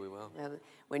 Maybe we will.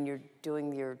 When you're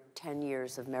doing your 10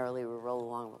 years of Merrily We Roll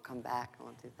Along, we'll come back and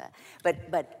we'll do that.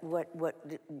 But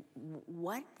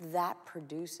what that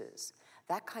produces,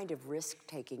 that kind of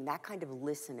risk-taking, that kind of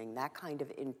listening, that kind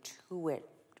of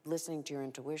listening to your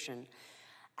intuition,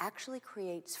 actually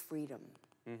creates freedom.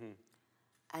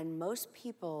 And most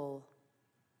people,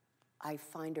 I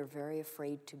find, are very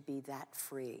afraid to be that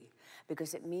free,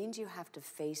 because it means you have to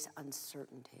face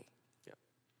uncertainty. Yep.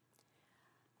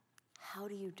 How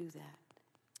do you do that?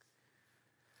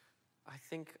 I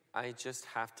think I just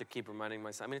have to keep reminding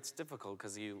myself. It's difficult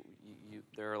because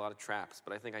there are a lot of traps,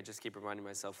 but I think I just keep reminding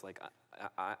myself,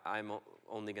 I'm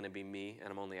only going to be me, and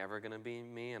I'm only ever going to be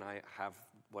me, and I have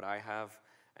what I have,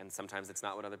 and sometimes it's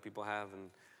not what other people have,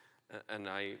 and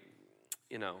I,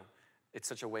 it's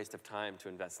such a waste of time to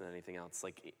invest in anything else.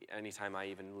 Anytime I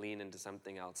even lean into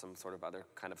something else, some sort of other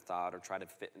kind of thought, or try to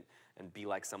fit and be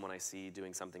like someone I see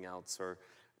doing something else, or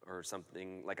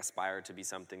something, aspire to be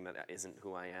something that isn't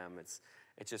who I am,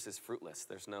 it just is fruitless.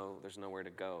 There's nowhere to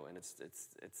go, and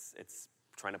it's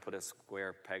trying to put a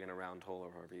square peg in a round hole,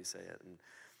 or however you say it. And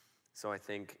so I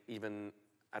think even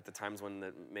at the times when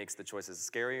it makes the choices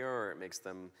scarier, or it makes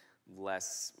them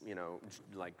less,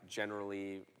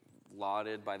 generally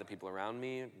lauded by the people around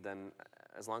me, then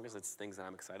as long as it's things that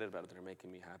I'm excited about that are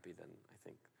making me happy, then I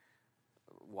think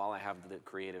while I have the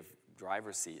creative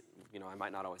driver's seat, I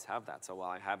might not always have that. So while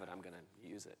I have it, I'm going to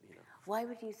use it. Why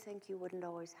would you think you wouldn't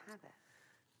always have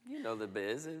it? The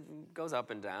biz, it goes up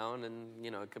and down, and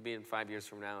it could be in 5 years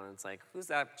from now, and it's like, who's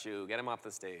that Jew? Get him off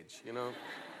the stage. You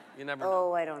never know.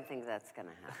 Oh, I don't think that's going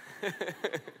to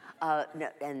happen. No,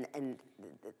 and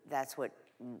that's what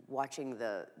watching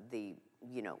the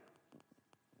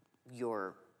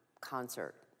your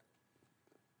concert.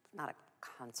 Not a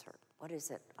concert. What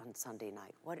is it on Sunday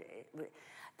night?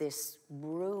 This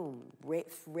room,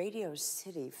 Radio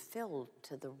City, filled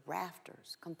to the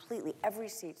rafters, completely, every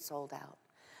seat sold out.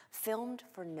 Filmed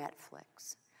for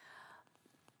Netflix.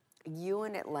 You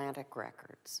and Atlantic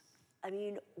Records.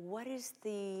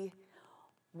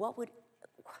 What would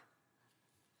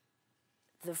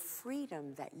the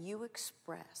freedom that you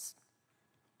expressed,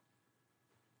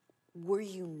 were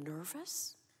you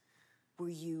nervous? Were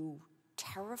you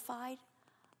terrified?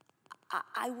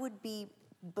 I would be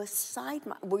beside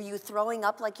my... Were you throwing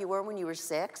up like you were when you were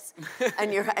 6?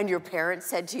 and your parents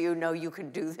said to you, no, you can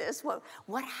do this?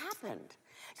 What happened?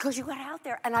 Because you got out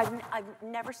there, and I've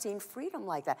never seen freedom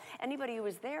like that. Anybody who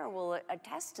was there will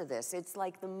attest to this. It's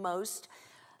like the most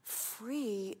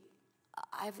free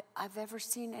I've ever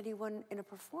seen anyone in a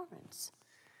performance.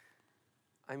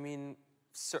 I mean,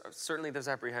 certainly there's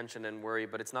apprehension and worry,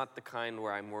 but it's not the kind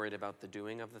where I'm worried about the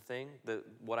doing of the thing.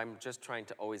 What I'm just trying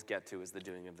to always get to is the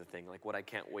doing of the thing. Like, what I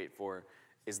can't wait for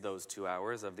is those 2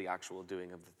 hours of the actual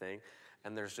doing of the thing.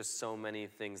 And there's just so many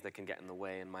things that can get in the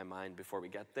way in my mind before we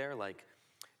get there. Like,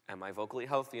 am I vocally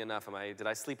healthy enough? Did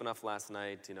I sleep enough last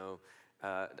night?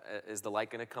 Is the light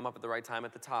going to come up at the right time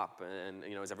at the top? And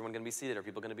is everyone going to be seated? Are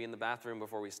people going to be in the bathroom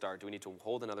before we start? Do we need to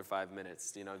hold another 5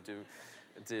 minutes?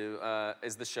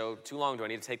 Is the show too long? Do I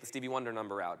need to take the Stevie Wonder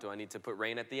number out? Do I need to put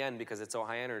Rain at the end because it's so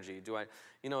high energy?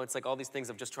 It's like all these things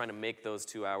of just trying to make those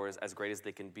 2 hours as great as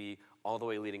they can be all the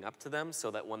way leading up to them,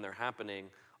 so that when they're happening,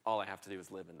 all I have to do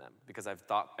is live in them. Because I've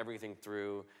thought everything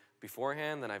through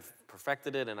beforehand, and I've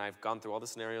perfected it, and I've gone through all the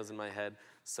scenarios in my head,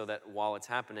 so that while it's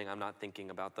happening, I'm not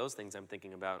thinking about those things. I'm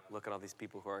thinking about, look at all these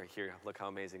people who are here. Look how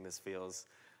amazing this feels.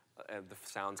 The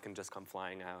sounds can just come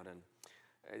flying out. And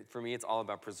for me, it's all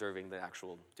about preserving the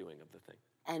actual doing of the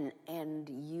thing. And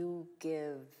you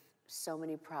give so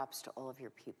many props to all of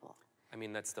your people. I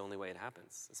mean, that's the only way it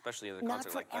happens, especially at a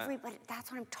concert like that. Not for everybody.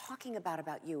 That's what I'm talking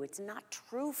about you. It's not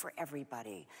true for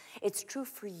everybody. It's true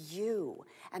for you.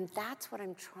 And that's what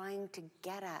I'm trying to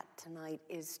get at tonight,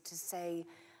 is to say,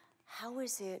 how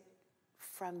is it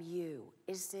from you?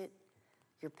 Is it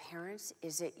your parents?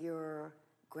 Is it your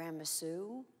Grandma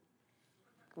Sue?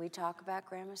 Can we talk about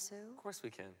Grandma Sue? Of course we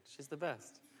can. She's the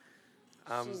best.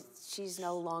 She's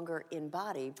no longer in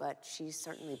body, but she's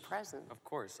certainly present. Of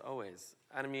course, always.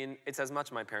 And I mean, it's as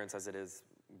much my parents as it is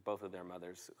both of their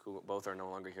mothers, who both are no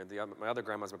longer here. My other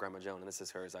grandma's my Grandma Joan, and this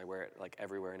is hers. I wear it like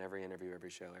everywhere, in every interview, every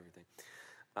show,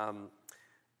 everything.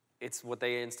 It's what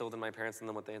they instilled in my parents and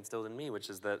then what they instilled in me, which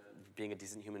is that being a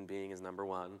decent human being is number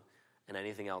one, and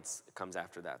anything else comes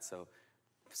after that. So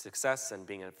success and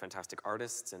being a fantastic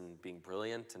artist and being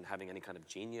brilliant and having any kind of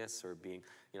genius or being,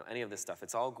 any of this stuff,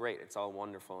 it's all great, it's all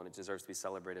wonderful, and it deserves to be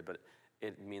celebrated, but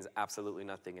it means absolutely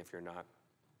nothing if you're not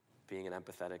being an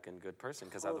empathetic and good person,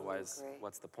 because otherwise,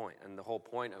 what's the point? And the whole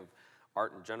point of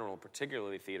art in general,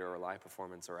 particularly theater or live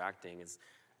performance or acting, is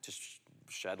to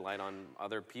shed light on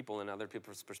other people and other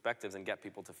people's perspectives and get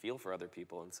people to feel for other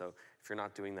people. And so if you're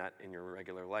not doing that in your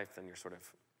regular life, then you're sort of,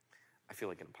 I feel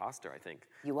like an imposter, I think.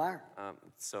 You are.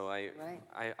 So I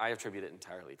attribute it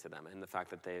entirely to them and the fact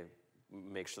that they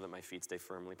make sure that my feet stay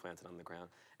firmly planted on the ground.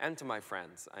 And to my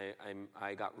friends.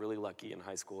 I got really lucky in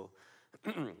high school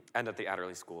and at the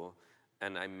Adderley School,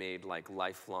 and I made like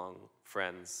lifelong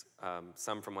friends,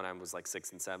 some from when I was like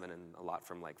 6 and 7 and a lot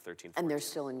from like 13, 14. And they're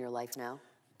still in your life now?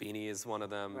 Beanie is one of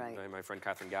them, right. My friend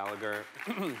Catherine Gallagher,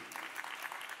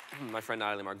 my friend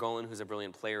Natalie Margolin, who's a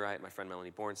brilliant playwright, my friend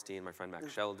Melanie Bornstein, my friend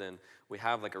Max Sheldon. We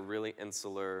have like a really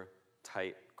insular,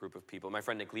 tight group of people. My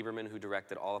friend Nick Lieberman, who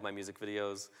directed all of my music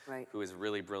videos, right. who is a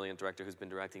really brilliant director who's been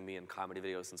directing me in comedy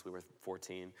videos since we were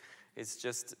 14. It's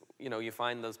just, you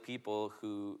find those people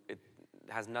who it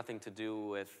has nothing to do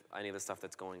with any of the stuff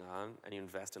that's going on, and you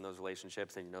invest in those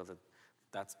relationships, and you know that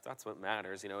that's what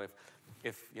matters.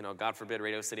 If God forbid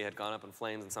Radio City had gone up in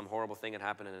flames and some horrible thing had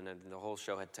happened and the whole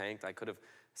show had tanked, I could have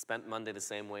spent Monday the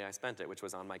same way I spent it, which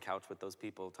was on my couch with those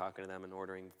people, talking to them and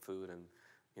ordering food and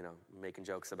making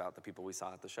jokes about the people we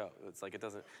saw at the show. It's like it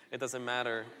doesn't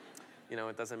matter,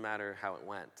 it doesn't matter how it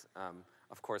went.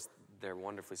 Of course, they're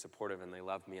wonderfully supportive and they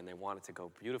love me and they want it to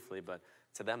go beautifully, but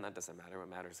to them that doesn't matter. What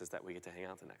matters is that we get to hang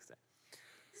out the next day.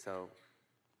 So,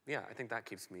 yeah, I think that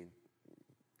keeps me.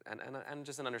 And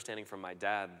just an understanding from my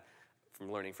dad,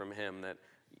 from learning from him, that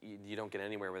you don't get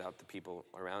anywhere without the people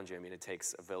around you. I mean, it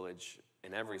takes a village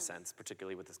in every sense,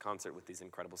 particularly with this concert, with these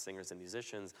incredible singers and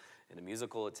musicians. In a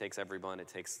musical, it takes everyone. It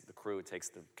takes the crew. It takes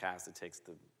the cast. It takes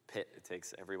the pit. It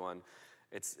takes everyone.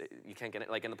 You can't get it,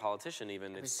 like in The Politician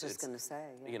even. I was just going to say.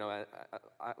 Yeah.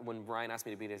 When Ryan asked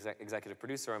me to be the executive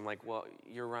producer, I'm like, well,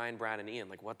 you're Ryan, Brad, and Ian.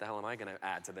 Like, what the hell am I going to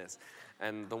add to this?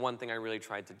 And the one thing I really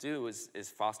tried to do is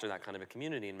foster that kind of a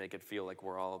community and make it feel like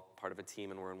we're all part of a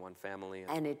team and we're in one family.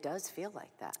 And it does feel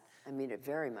like that. I mean, it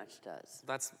very much does.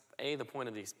 That's A, the point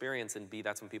of the experience, and B,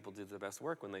 that's when people do the best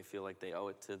work, when they feel like they owe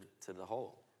it to the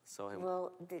whole. So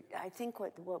I think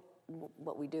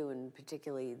what we do, and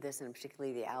particularly this, and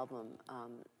particularly the album,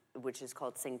 which is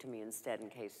called Sing to Me Instead, in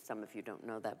case some of you don't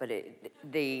know that. But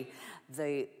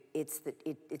it's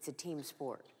a team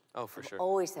sport. Oh, for sure. I've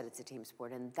always said it's a team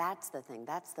sport, and that's the thing.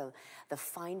 That's the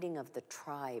finding of the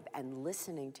tribe and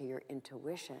listening to your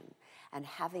intuition and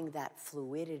having that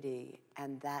fluidity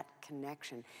and that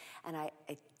connection. And I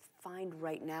find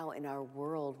right now in our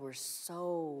world we're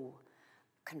so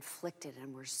conflicted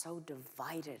and we're so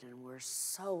divided and we're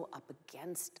so up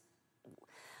against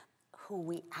who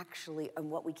we actually, and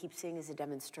what we keep seeing is a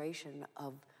demonstration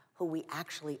of who we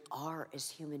actually are as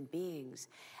human beings.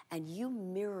 And you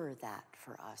mirror that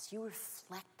for us. You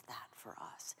reflect that for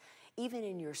us. Even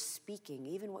in your speaking,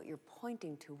 even what you're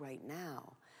pointing to right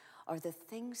now, are the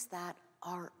things that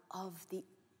are of the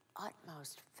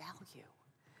utmost value.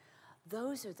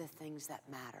 Those are the things that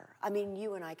matter. I mean,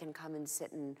 you and I can come and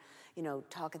sit and,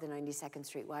 talk at the 92nd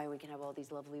Street Y, and we can have all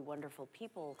these lovely, wonderful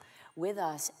people with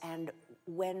us. And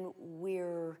when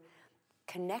we're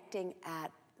connecting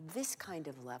at this kind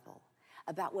of level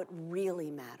about what really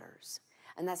matters,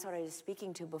 and that's what I was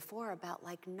speaking to before about,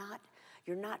 like,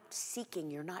 you're not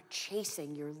seeking, you're not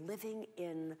chasing, you're living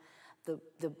in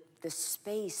the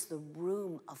space, the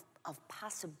room of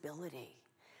possibility.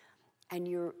 And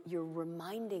you're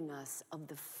reminding us of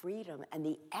the freedom and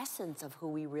the essence of who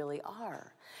we really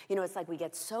are. It's like we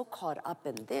get so caught up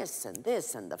in this and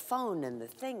the phone and the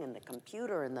thing and the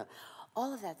computer and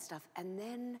all of that stuff. And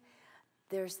then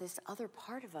there's this other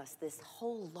part of us, this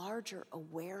whole larger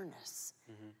awareness.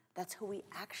 Mm-hmm. That's who we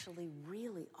actually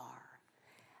really are.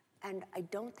 And I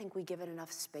don't think we give it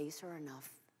enough space or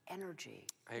enough energy.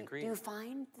 I agree. Do you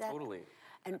find that? Totally.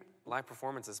 And live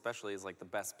performance especially is like the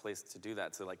best place to do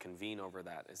that, to like convene over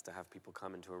that, is to have people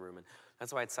come into a room. And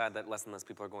that's why it's sad that less and less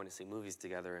people are going to see movies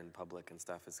together in public and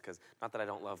stuff, is because, not that I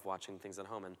don't love watching things at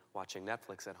home and watching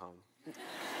Netflix at home.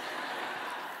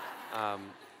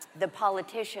 The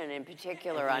Politician in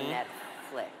particular on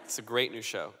Netflix. It's a great new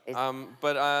show.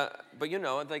 But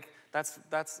like that's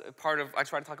part of, I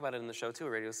try to talk about it in the show too,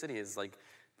 Radio City, is like,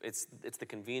 it's the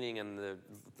convening and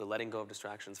the letting go of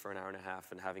distractions for an hour and a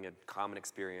half and having a common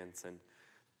experience. And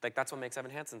like that's what makes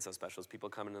Evan Hansen so special, is people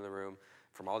come into the room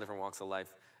from all different walks of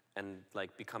life and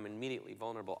like become immediately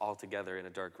vulnerable all together in a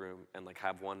dark room and like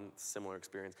have one similar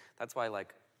experience. That's why,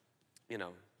 like,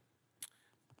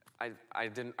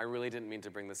 I really didn't mean to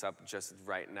bring this up just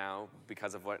right now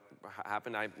because of what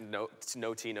happened. No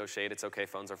tea, no shade, it's okay,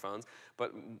 phones are phones.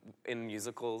 But in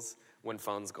musicals, when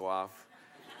phones go off,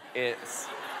 it's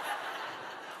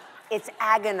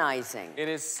agonizing. It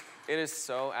is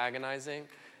so agonizing.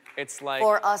 It's like,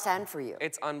 for us and for you.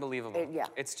 It's unbelievable. Yeah.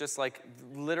 It's just like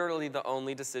literally the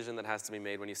only decision that has to be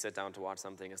made when you sit down to watch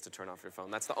something is to turn off your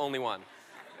phone. That's the only one.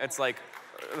 It's like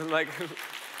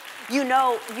You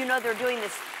know they're doing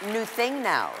this new thing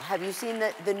now. Have you seen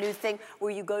the new thing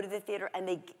where you go to the theater and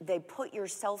they put your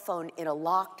cell phone in a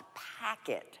locked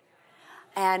packet?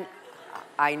 And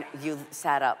you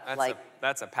sat up.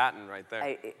 That's a patent right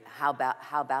there. How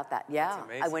about that? Yeah. That's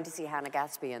amazing. I went to see Hannah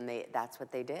Gatsby and that's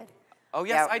what they did. Oh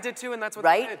yes, I did too, and that's what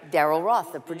they did. Right? Daryl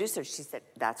Roth, the producer, she said,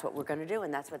 that's what we're gonna do,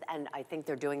 and I think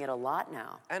they're doing it a lot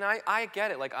now. And I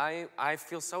get it. Like I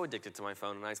feel so addicted to my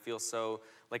phone, and I feel so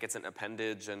like it's an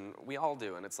appendage, and we all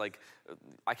do. And it's like,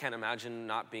 I can't imagine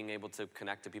not being able to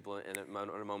connect to people in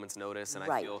a moment's notice, and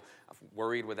I feel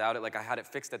worried without it. Like I had it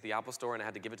fixed at the Apple Store, and I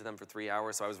had to give it to them for 3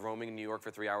 hours, so I was roaming in New York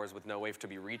for 3 hours with no way to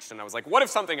be reached, and I was like, what if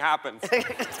something happens?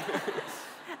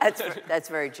 That's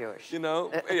very Jewish.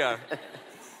 Yeah.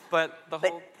 But the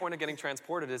whole point of getting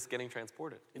transported is getting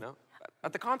transported,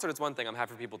 At the concert, it's one thing. I'm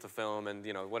happy for people to film and,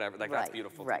 whatever. Like, that's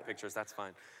beautiful. Take pictures, that's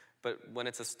fine. But when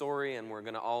it's a story and we're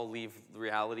going to all leave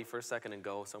reality for a second and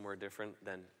go somewhere different,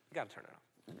 then you got to turn it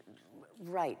off.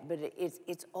 Right, but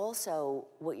it's also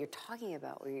what you're talking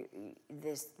about, where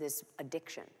this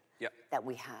addiction that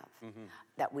we have,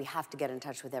 that we have to get in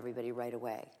touch with everybody right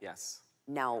away. Yes.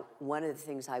 Now, one of the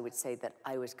things I would say that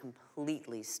I was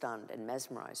completely stunned and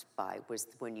mesmerized by was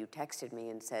when you texted me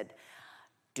and said,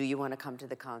 do you want to come to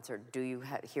the concert?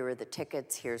 Here are the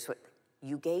tickets, here's what,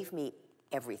 you gave me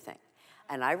everything.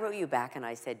 And I wrote you back and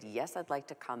I said, yes, I'd like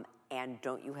to come, and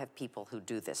don't you have people who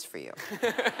do this for you?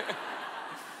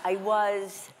 It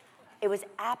was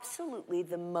absolutely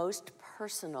the most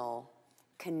personal,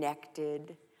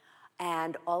 connected,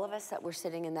 and all of us that were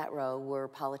sitting in that row were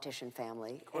Politician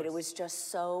family. And it was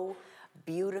just so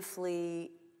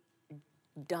beautifully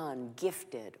done,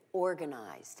 gifted,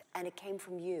 organized, and it came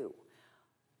from you.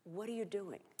 What are you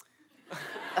doing?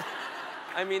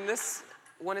 I mean, this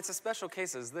when it's a special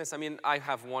case as this, I mean, I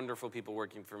have wonderful people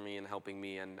working for me and helping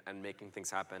me and making things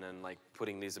happen and like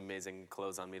putting these amazing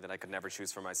clothes on me that I could never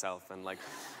choose for myself and like,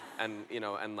 and you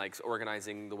know, and like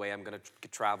organizing the way I'm gonna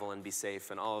travel and be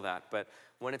safe and all of that. But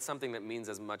when it's something that means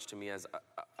as much to me as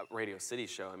a Radio City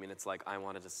show, I mean, it's like I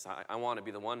want to be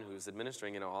the one who's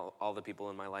administering, you know, all the people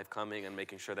in my life coming and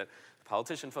making sure that the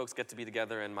Politician folks get to be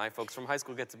together and my folks from high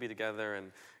school get to be together.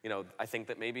 And, you know, I think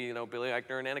that maybe, you know, Billy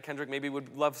Eichner and Anna Kendrick maybe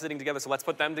would love sitting together, so let's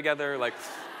put them together. Like,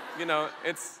 you know,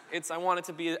 I want it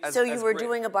to be as So you were great.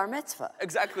 doing a bar mitzvah.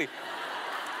 Exactly.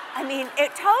 I mean,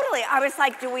 it totally. I was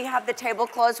like, do we have the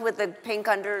tablecloths with the pink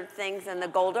under things and the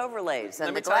gold overlays and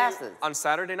Let the me tell you, glasses? on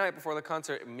Saturday night before the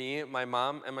concert, me, my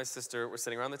mom, and my sister were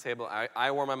sitting around the table. I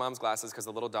wore my mom's glasses because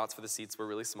the little dots for the seats were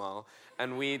really small.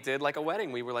 And we did like a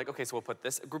wedding. We were like, okay, so we'll put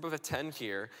this group of a 10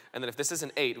 here, and then if this is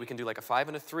an 8, we can do like a 5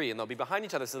 and a 3, and they'll be behind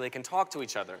each other so they can talk to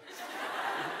each other.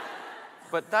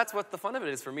 But that's what the fun of it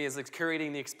is for me, is like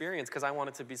curating the experience, because I want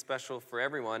it to be special for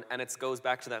everyone. And it goes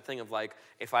back to that thing of like,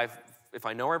 if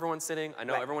I know everyone's sitting, I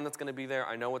know everyone that's gonna be there,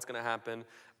 I know what's gonna happen,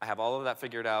 I have all of that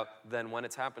figured out, then when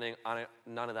it's happening,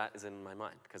 none of that is in my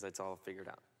mind, because it's all figured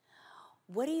out.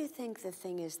 What do you think the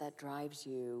thing is that drives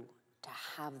you to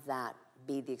have that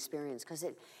be the experience? Because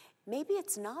maybe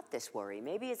it's not this worry.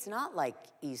 Maybe it's not like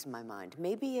ease my mind.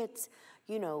 Maybe it's,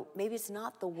 you know, maybe it's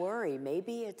not the worry.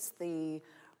 Maybe it's the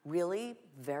really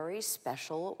very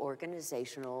special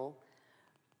organizational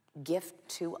gift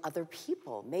to other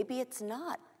people. Maybe it's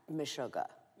not Meshuggah.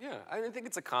 Yeah, I think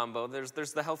it's a combo. There's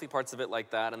the healthy parts of it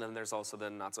like that, and then there's also the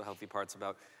not so healthy parts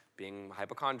about being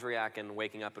hypochondriac and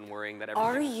waking up and worrying that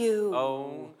everything... Are you?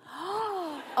 Oh.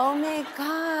 Oh my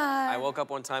God. I woke up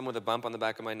one time with a bump on the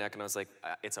back of my neck and I was like,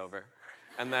 it's over.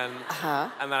 And then,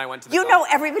 and then I went to the You doctor. know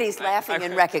everybody's laughing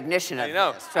in recognition of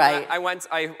this, right? I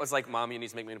was like, Mom, you need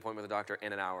to make me an appointment with the doctor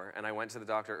in an hour. And I went to the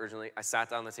doctor urgently. I sat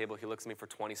down on the table. He looks at me for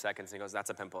 20 seconds and he goes, that's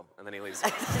a pimple. And then he leaves. So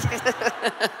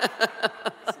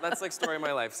that's like story of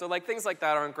my life. So like things like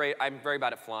that aren't great. I'm very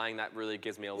bad at flying. That really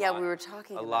gives me a lot. Yeah, we were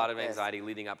talking about a lot of this. anxiety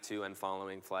leading up to and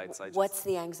following flights. What's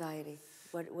the anxiety?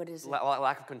 What is it?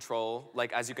 Lack of control.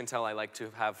 Like, as you can tell, I like to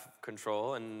have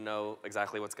control and know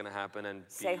exactly what's going to happen and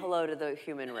Say hello to the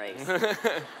human race.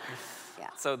 Yeah.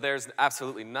 So there's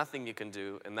absolutely nothing you can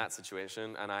do in that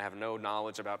situation, and I have no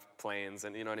knowledge about planes,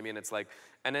 and you know what I mean? It's like,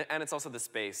 and it's also the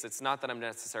space. It's not that I'm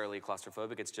necessarily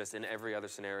claustrophobic, it's just in every other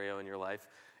scenario in your life,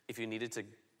 if you needed to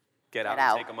get out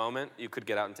and take a moment, you could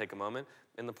get out and take a moment.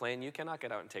 In the plane, you cannot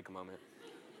get out and take a moment,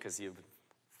 because you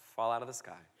fall out of the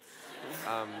sky.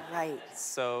 Right.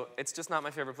 So it's just not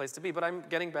my favorite place to be, but I'm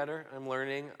getting better. I'm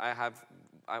learning.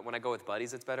 When I go with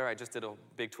buddies, it's better. I just did a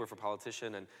big tour for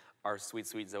Politician, and our sweet,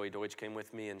 sweet Zoe Deutsch came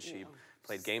with me, and she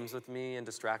played games with me and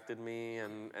distracted me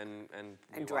and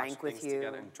we drank watched with things you.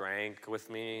 together and drank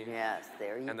with me. Yes,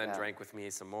 there you go. And then drank with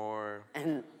me some more.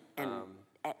 And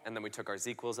then we took our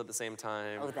ZQLs at the same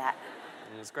time. oh, that.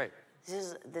 And it was great.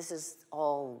 This is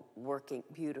all working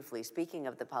beautifully. Speaking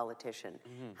of the Politician,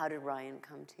 how did Ryan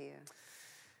come to you?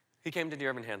 He came to Dear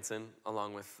Evan Hansen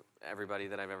along with everybody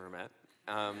that I've ever met,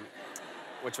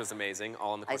 which was amazing,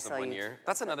 all in the course of 1 year.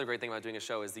 That's another great thing about doing a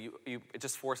show is that it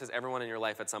just forces everyone in your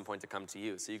life at some point to come to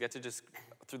you. So you get to just,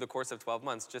 through the course of 12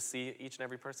 months, just see each and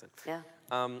every person. Yeah.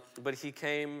 But he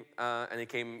came, and he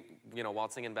came, you know,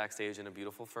 waltzing in backstage in a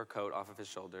beautiful fur coat off of his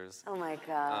shoulders. Oh my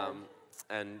God.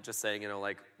 And just saying, you know,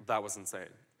 like, that was insane.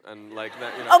 And like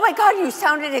that, you know. Oh my God, you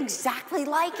sounded exactly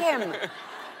like him.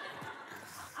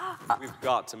 We've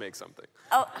got to make something.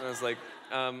 Oh. And I was like,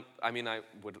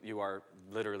 you are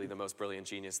literally the most brilliant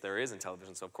genius there is in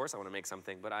television, so of course I want to make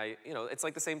something. But it's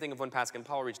like the same thing of when Pascal and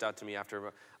Paul reached out to me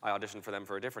after I auditioned for them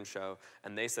for a different show,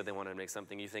 and they said they wanted to make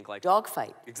something. You think like...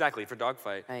 Dogfight. Exactly, for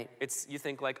Dogfight. Right. You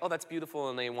think like, oh, that's beautiful,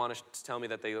 and they want to tell me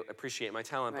that they appreciate my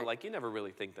talent, Right. but like, you never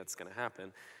really think that's going to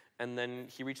happen. And then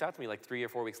he reached out to me like 3 or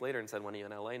 4 weeks later and said, when are you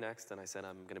in LA next? And I said,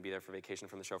 I'm going to be there for vacation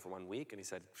from the show for 1 week. And he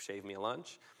said, shave me a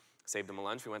lunch. Saved him a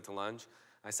lunch. We went to lunch.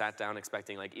 I sat down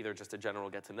expecting like either just a general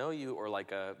get to know you or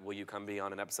like a will you come be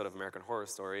on an episode of American Horror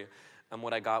Story. And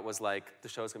what I got was like, the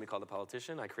show's going to be called The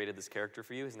Politician. I created this character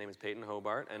for you. His name is Peyton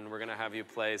Hobart. And we're going to have you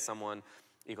play someone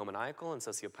egomaniacal and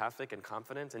sociopathic and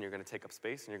confident. And you're going to take up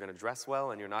space. And you're going to dress well.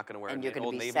 And you're not going to wear an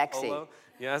old Navy polo.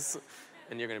 Yes.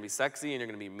 And you're going to be sexy. And you're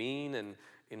going to be mean. And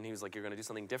he was like, you're going to do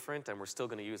something different, and we're still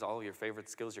going to use all of your favorite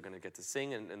skills. You're going to get to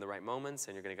sing in the right moments,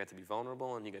 and you're going to get to be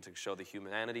vulnerable, and you get to show the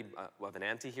humanity of an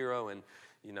anti-hero. And,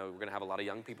 you know, we're going to have a lot of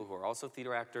young people who are also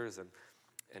theater actors,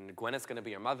 and Gwyneth's going to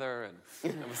be your mother.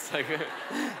 And I was like,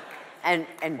 And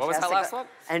What was Jessica, that last one?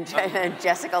 And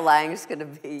Jessica Lange's going to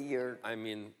be your... I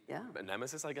mean, Yeah. a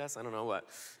nemesis, I guess. I don't know what.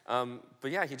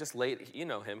 But yeah, he just you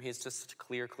know him. He's just such a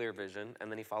clear vision,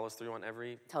 and then he follows through on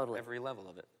every level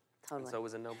of it. Totally. And so it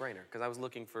was a no-brainer, because I was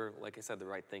looking for, like I said, the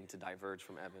right thing to diverge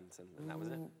from Evans, and that was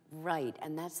it. Right,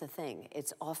 and that's the thing.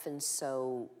 It's often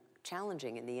so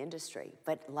challenging in the industry.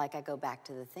 But like I go back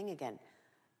to the thing again,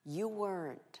 you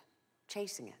weren't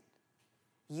chasing it.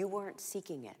 You weren't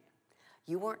seeking it.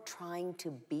 You weren't trying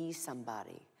to be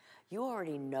somebody. You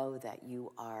already know that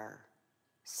you are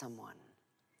someone.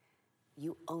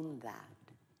 You own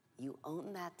that. You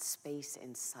own that space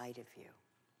inside of you.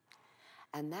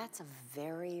 And that's a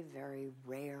very, very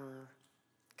rare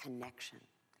connection,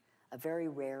 a very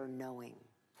rare knowing.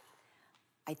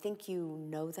 I think you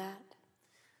know that.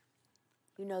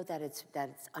 You know that it's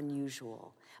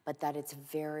unusual, but that it's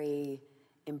very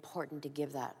important to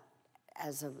give that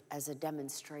as a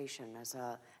demonstration,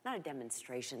 not a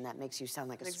demonstration that makes you sound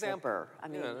like a stripper. I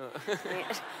mean, Yeah, no. I mean,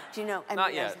 do you know? I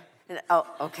Not mean, yet. Oh,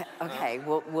 okay.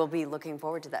 We'll be looking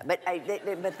forward to that. But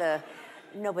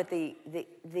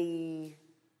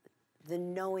the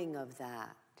knowing of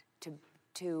that,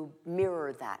 to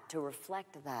mirror that, to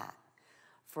reflect that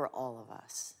for all of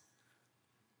us.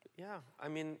 Yeah, I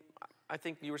mean, I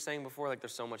think you were saying before, like,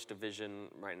 there's so much division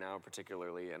right now,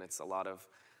 particularly, and it's a lot of,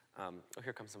 oh,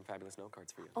 here comes some fabulous note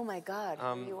cards for you. Oh my God,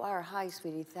 here you are. Hi,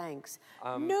 sweetie, thanks.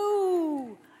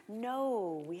 No,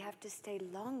 we have to stay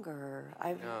longer.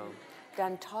 I'm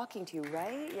done talking to you,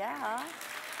 right? Yeah.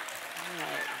 All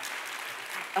right.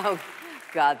 Oh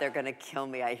God, they're gonna kill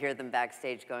me. I hear them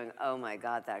backstage going, oh my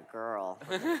God, that girl.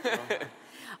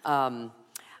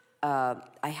 I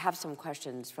have some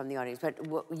questions from the audience, but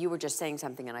you were just saying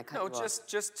something and I cut you off. No,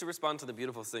 just to respond to the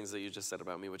beautiful things that you just said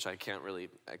about me, which I can't really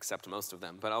accept most of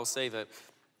them, but I'll say that,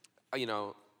 you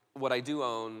know, what I do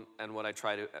own and what I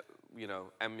try to, you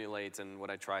know, emulate and what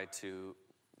I try to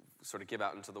sort of give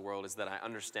out into the world is that I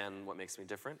understand what makes me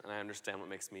different, and I understand what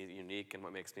makes me unique and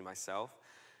what makes me myself.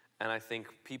 And I think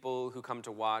people who come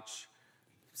to watch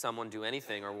someone do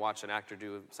anything, or watch an actor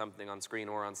do something on screen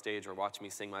or on stage, or watch me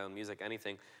sing my own music,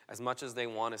 anything, as much as they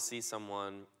want to see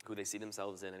someone who they see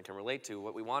themselves in and can relate to,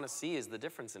 what we want to see is the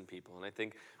difference in people. And I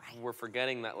think we're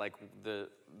forgetting that, like,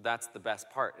 that's the best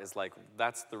part, is like,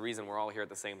 that's the reason we're all here at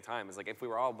the same time, is like, if we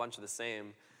were all a bunch of the same,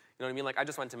 you know what I mean? Like, I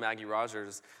just went to Maggie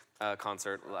Rogers'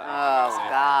 concert. Oh,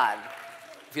 God.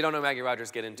 If you don't know Maggie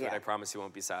Rogers, get into it. I promise you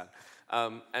won't be sad.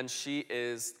 And she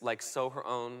is, like, so her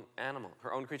own animal,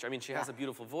 her own creature. I mean, she has a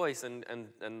beautiful voice, and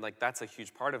like, that's a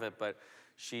huge part of it, but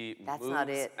she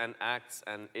moves and acts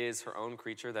and is her own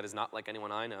creature that is not like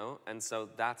anyone I know. And so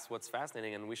that's what's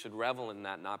fascinating, and we should revel in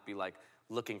that, not be, like,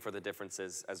 looking for the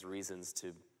differences as reasons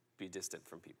to be distant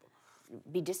from people.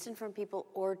 Be distant from people,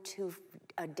 or to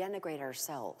denigrate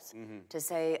ourselves, to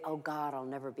say, oh God, I'll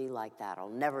never be like that. I'll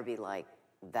never be like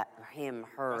that, him,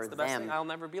 her, That's the best them. thing. I'll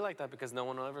never be like that, because no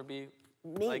one will ever be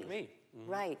like me.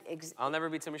 Right. I'll never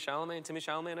be Timmy Chalamet, and Timmy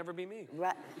Chalamet will never be me.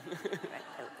 Right.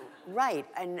 Right.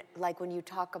 And like when you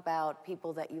talk about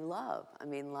people that you love, I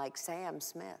mean, like Sam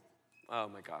Smith. Oh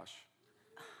my gosh.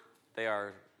 They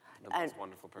are the most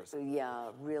wonderful person. Yeah,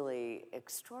 really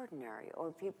extraordinary.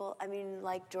 Or people, I mean,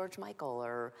 like George Michael,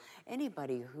 or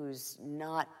anybody who's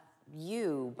not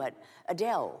you, but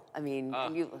Adele. I mean,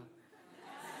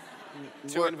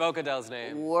 To invoke Adele's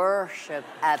name. Worship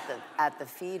at the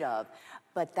feet of.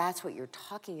 But that's what you're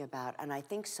talking about. And I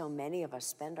think so many of us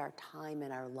spend our time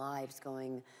in our lives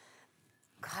going,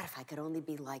 God, if I could only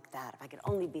be like that, if I could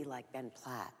only be like Ben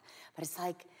Platt. But it's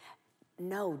like,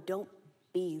 no, don't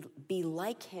be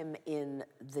like him in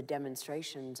the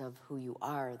demonstrations of who you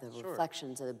are, the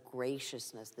reflections of the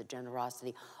graciousness, the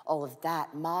generosity, all of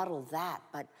that, model that,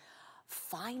 but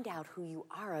find out who you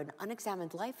are. An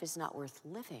unexamined life is not worth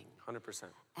living. 100%.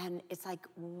 And it's like,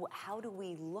 how do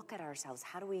we look at ourselves?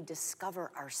 How do we discover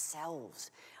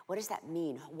ourselves? What does that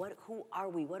mean? Who are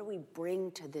we? What do we bring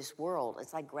to this world?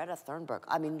 It's like Greta Thunberg.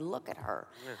 I mean, look at her.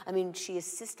 Yeah. I mean, she is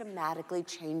systematically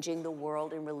changing the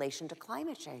world in relation to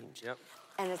climate change. Yep.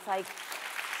 And it's like,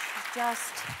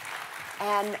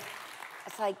 and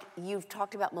it's like, you've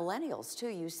talked about millennials too.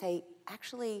 You say,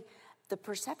 actually, the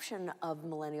perception of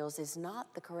millennials is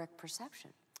not the correct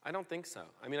perception. I don't think so.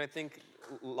 I mean, I think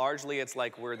largely it's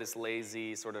like we're this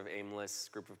lazy, sort of aimless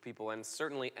group of people, and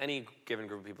certainly any given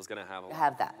group of people is going to have a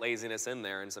lot of laziness in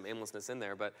there and some aimlessness in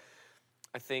there, but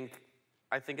I think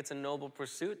it's a noble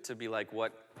pursuit to be like,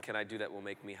 what can I do that will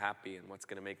make me happy, and what's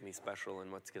going to make me special,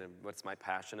 and what's my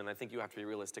passion, and I think you have to be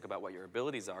realistic about what your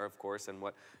abilities are, of course, and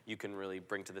what you can really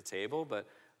bring to the table, but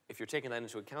if you're taking that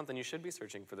into account, then you should be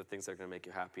searching for the things that are going to make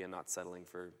you happy and not settling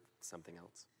for something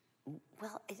else.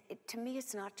 Well, to me,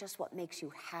 it's not just what makes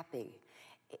you happy.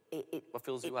 What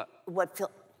fills you up?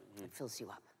 It fills you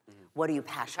up. What are you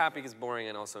passionate Happy is boring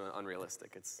and also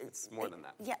unrealistic. It's more than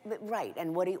that. Yeah, but right.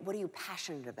 And what are you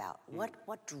passionate about?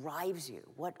 What drives you?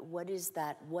 What is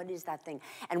that thing?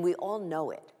 And we all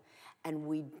know it, and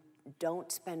we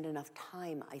don't spend enough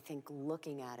time, I think,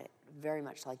 looking at it very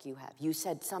much like you have. You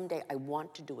said someday I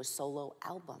want to do a solo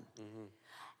album,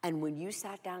 and when you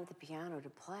sat down at the piano to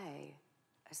play,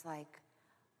 it's like,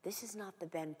 this is not the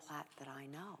Ben Platt that I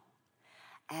know.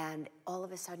 And all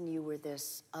of a sudden you were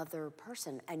this other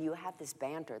person, and you have this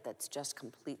banter that's just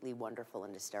completely wonderful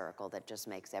and hysterical that just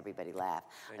makes everybody laugh.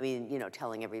 I mean, you know,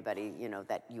 telling everybody, you know,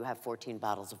 that you have 14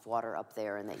 bottles of water up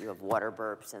there and that you have water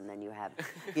burps, and then you have,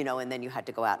 you know, and then you had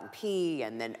to go out and pee,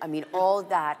 and then, I mean, all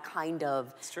that kind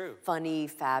of funny,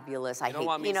 fabulous, I hate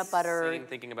peanut butter. Singing,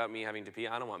 thinking about me having to pee.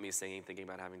 I don't want me singing, thinking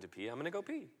about having to pee. I'm gonna go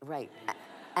pee. Right.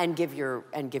 And give your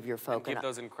folk and give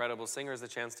those incredible singers a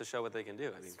chance to show what they can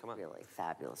do. I mean, come on. Really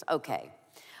fabulous. Okay.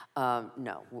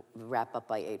 No, wrap up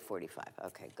by 8:45.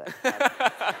 Okay, good.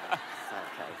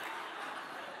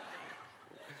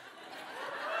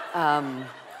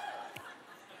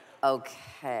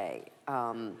 Okay.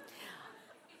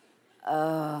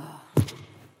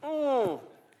 Okay.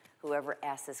 Whoever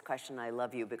asked this question, I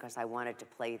love you, because I wanted to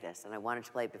play this, and I wanted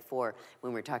to play it before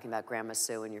when we were talking about Grandma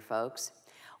Sue and your folks.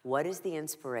 What is the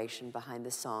inspiration behind the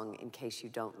song In Case You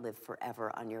Don't Live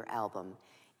Forever on your album?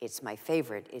 It's my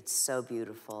favorite. It's so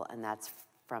beautiful, and that's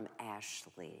from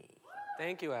Ashley.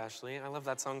 Thank you, Ashley. I love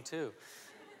that song too.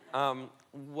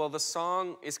 Well, the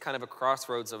song is kind of a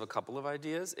crossroads of a couple of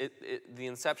ideas. The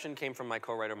inception came from my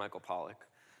co-writer, Michael Pollack,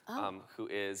 who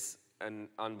is an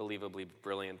unbelievably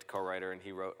brilliant co-writer, and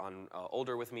he wrote on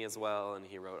Older with me as well, and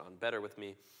he wrote on Better with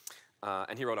me,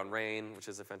 and he wrote on Rain, which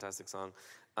is a fantastic song.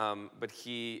 But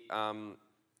he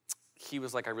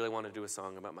was like, I really want to do a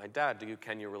song about my dad.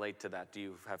 Can you relate to that? Do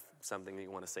you have something that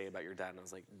you want to say about your dad? And I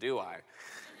was like, do I?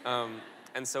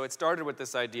 And so it started with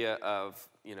this idea of,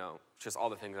 you know, just all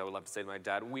the things I would love to say to my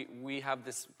dad. We have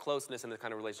this closeness and the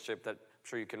kind of relationship that I'm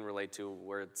sure you can relate to,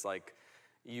 where it's like,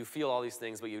 you feel all these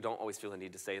things, but you don't always feel the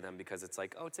need to say them, because it's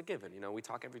like, oh, it's a given. You know, we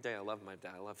talk every day. I love my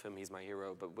dad. I love him. He's my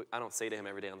hero. But I don't say to him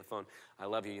every day on the phone, I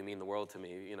love you. You mean the world to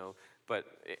me, you know. But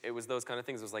it was those kind of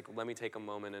things. It was like, let me take a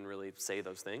moment and really say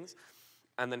those things.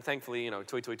 And then thankfully, you know,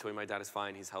 toi, my dad is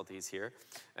fine. He's healthy. He's here.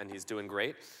 And he's doing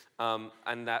great.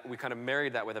 And that we kind of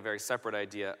married that with a very separate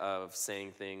idea of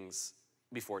saying things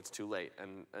before it's too late.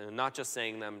 And not just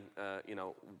saying them, you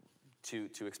know,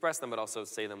 to express them, but also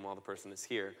say them while the person is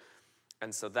here.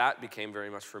 And so that became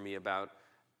very much for me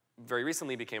very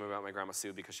recently became about my Grandma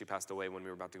Sue, because she passed away when we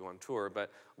were about to go on tour.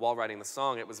 But while writing the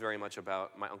song, it was very much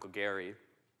about my Uncle Gary,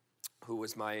 who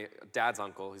was my dad's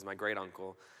uncle. He's my great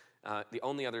uncle. The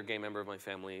only other gay member of my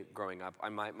family growing up.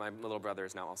 My little brother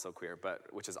is now also queer,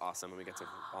 which is awesome, and we get to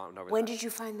bond over that. When did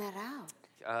you find that out?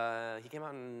 He came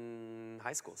out in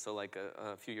high school, so like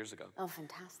a few years ago. Oh,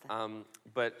 fantastic.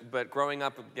 But growing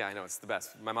up, yeah, I know, it's the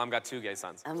best. My mom got 2 gay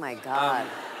sons. Oh my God.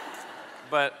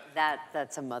 But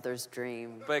that's a mother's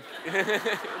dream. But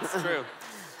it's true.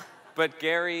 But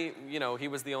Gary, you know, he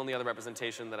was the only other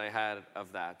representation that I had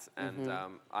of that, and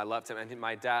I loved him. And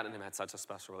my dad and him had such a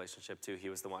special relationship too. He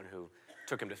was the one who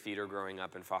took him to theater growing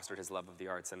up and fostered his love of the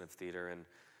arts and of theater. And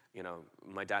you know,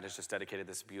 my dad has just dedicated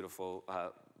this beautiful,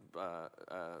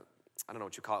 I don't know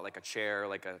what you call it, like a chair,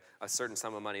 like a certain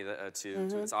sum of money to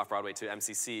this off-Broadway, to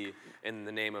MCC, in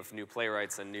the name of new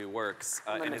playwrights and new works,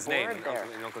 in his name,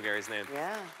 in Uncle Gary's name.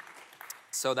 Yeah.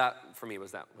 So that, for me,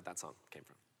 was what that song came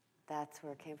from. That's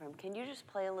where it came from. Can you just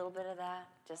play a little bit of that,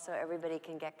 just so everybody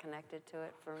can get connected to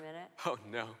it for a minute? Oh,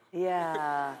 no.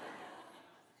 Yeah.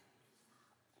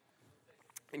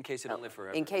 In case you don't live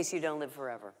forever. In case you don't live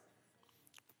forever.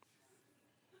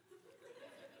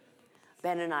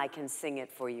 Ben and I can sing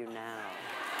it for you now.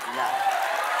 No.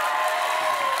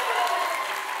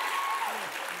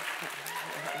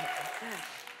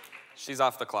 She's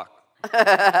off the clock.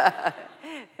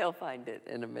 He'll find it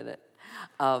in a minute.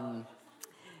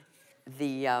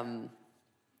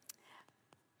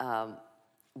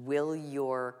 Will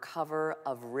your cover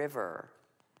of River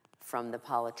from The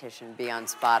Politician be on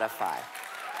Spotify?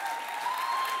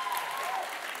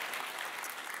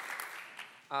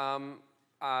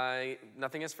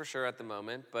 Nothing is for sure at the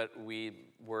moment, but we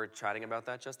were chatting about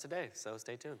that just today, so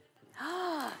stay tuned.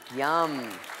 Yum.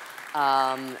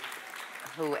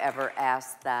 Whoever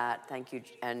asked that, thank you,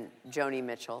 and Joni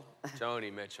Mitchell.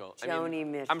 Joni Mitchell.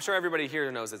 Mitchell. I'm sure everybody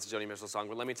here knows it's a Joni Mitchell song,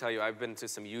 but let me tell you, I've been to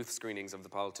some youth screenings of The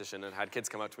Politician and had kids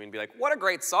come up to me and be like, what a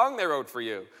great song they wrote for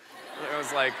you. And I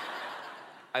was like,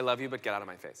 I love you, but get out of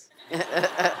my face.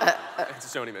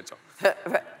 It's Joni Mitchell.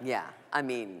 Yeah, I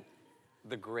mean.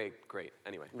 The great,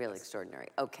 anyway. Really extraordinary.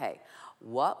 Okay,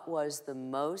 what was the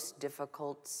most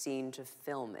difficult scene to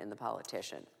film in The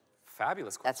Politician?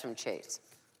 Fabulous question. That's from Chase.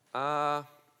 Oh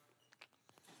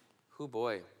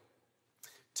boy.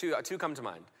 Two come to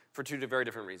mind for two very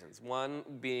different reasons. One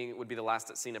would be the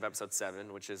last scene of episode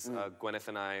 7, which is Gwyneth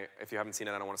and I. If you haven't seen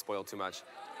it, I don't want to spoil too much.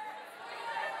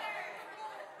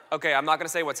 Okay, I'm not going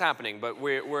to say what's happening, but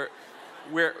we're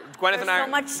Gwyneth and I. There's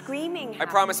so much screaming happening.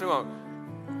 I promise we won't.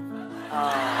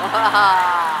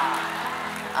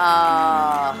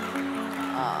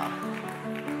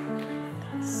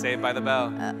 Saved by the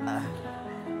Bell.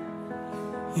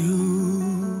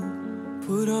 You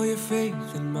put all your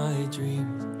faith in my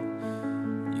dreams.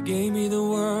 You gave me the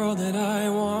world that I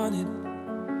wanted.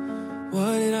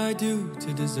 What did I do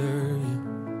to deserve you?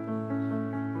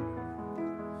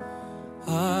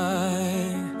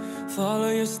 I follow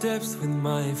your steps with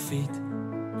my feet.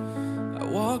 I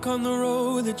walk on the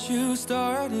road that you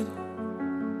started.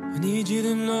 I need you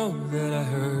to know that I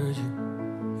heard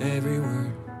you, every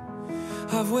word.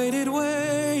 I've waited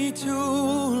way too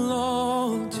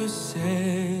long to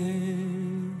say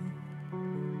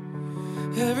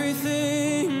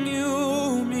everything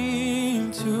you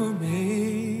mean to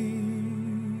me.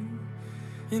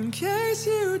 In case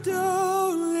you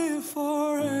don't live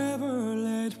forever,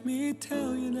 let me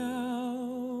tell you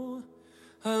now,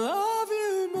 I love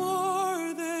you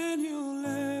more than you'll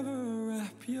ever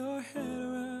wrap your head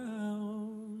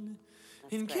around.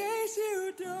 In case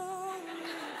you don't.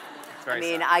 I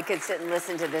mean, I could sit and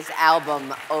listen to this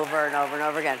album over and over and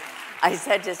over again. I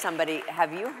said to somebody,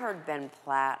 have you heard Ben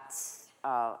Platt's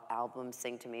album,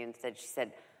 Sing to Me? And she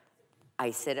said,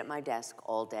 I sit at my desk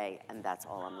all day, and that's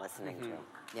all I'm listening to.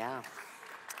 Yeah.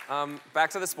 Back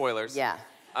to the spoilers. Yeah.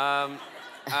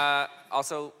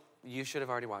 Also, you should have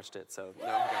already watched it, so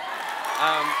no.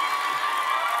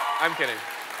 I'm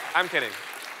kidding.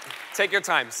 Take your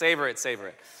time, savor it.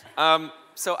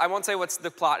 So I won't say what's the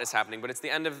plot is happening, but it's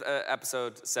the end of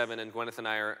episode 7, and Gwyneth and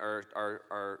I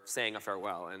are saying a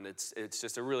farewell, and it's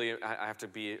just I have to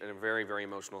be in a very, very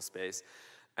emotional space.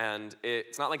 And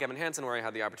it's not like Evan Hansen, where I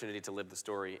had the opportunity to live the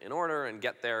story in order and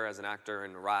get there as an actor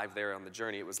and arrive there on the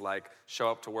journey. It was like,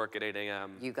 show up to work at 8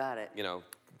 a.m. You got it. You know,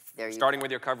 starting with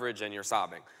your coverage and you're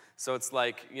sobbing. So it's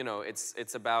like, you know,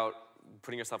 it's about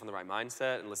putting yourself in the right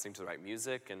mindset and listening to the right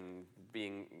music and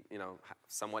being, you know,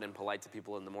 somewhat impolite to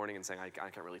people in the morning and saying, I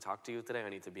can't really talk to you today. I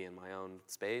need to be in my own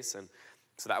space. And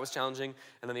so that was challenging.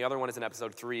 And then the other one is in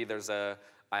episode 3,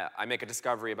 I make a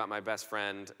discovery about my best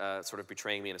friend sort of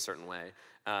betraying me in a certain way.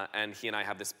 And he and I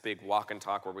have this big walk and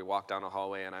talk where we walk down a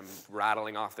hallway and I'm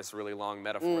rattling off this really long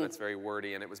metaphor that's very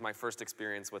wordy. And it was my first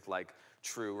experience with like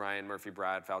true Ryan Murphy,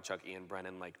 Brad Falchuk, Ian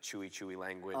Brennan, like chewy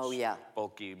language,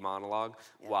 bulky monologue,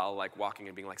 while like walking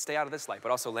and being like, stay out of this light,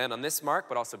 but also land on this mark,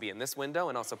 but also be in this window,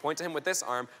 and also point to him with this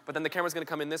arm, but then the camera's gonna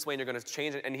come in this way and you're gonna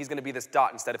change it, and he's gonna be this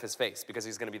dot instead of his face, because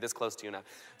he's gonna be this close to you now.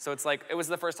 So it's like, it was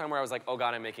the first time where I was like, oh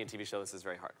God, I'm making a TV show, this is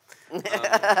very hard.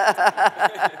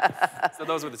 So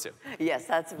those were the two. Yes,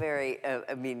 that's very,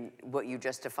 I mean, what you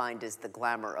just defined is the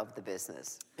glamour of the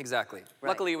business. Exactly. Right.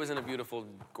 Luckily, it was in a beautiful,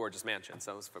 gorgeous mansion,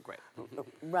 so it was great.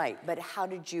 Right, but how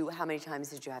many times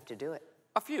did you have to do it?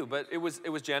 A few, but it was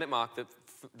Janet Mock,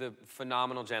 the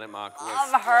phenomenal Janet Mock.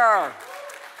 Love her.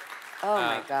 Oh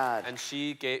my God. And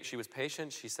she was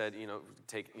patient. She said,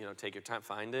 take your time,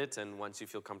 find it, and once you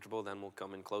feel comfortable, then we'll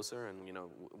come in closer, and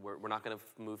we're not going to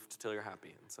move till you're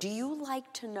happy. And so, do you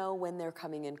like to know when they're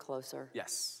coming in closer?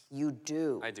 Yes. You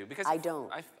do. I do, because I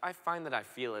don't. I find that I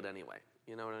feel it anyway.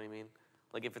 You know what I mean?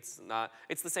 Like if it's not,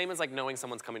 it's the same as like knowing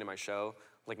someone's coming to my show,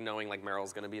 like knowing like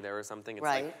Meryl's gonna be there or something. It's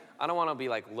right. Like, I don't wanna be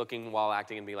like looking while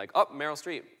acting and be like, oh, Meryl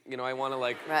Streep. I wanna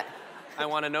like, right. I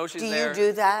wanna know she's Do there. you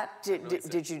do that?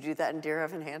 Did you do that in Dear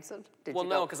Evan Hansen? Well,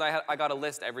 no, because I got a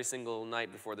list every single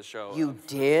night before the show. You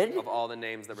did? Of all the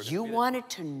names that were gonna be You there. wanted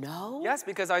to know? Yes,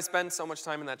 because I spend so much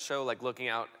time in that show, like looking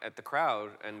out at the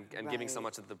crowd and giving so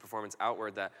much of the performance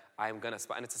outward that I'm gonna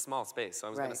spot, and it's a small space, so I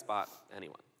was gonna spot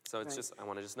anyone. So it's just, I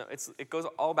want to just know. It goes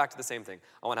all back to the same thing.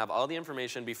 I want to have all the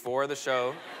information before the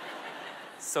show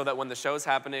so that when the show's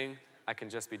happening, I can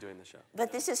just be doing the show.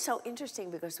 But this is so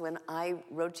interesting because when I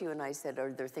wrote to you and I said,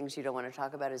 are there things you don't want to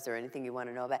talk about? Is there anything you want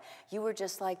to know about? You were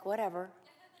just like, whatever.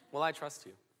 Well, I trust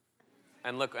you.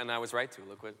 And look, and I was right to.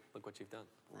 Look what you've done.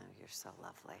 Oh, you're so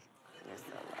lovely. You're so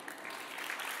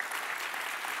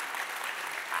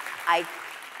lovely.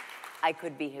 I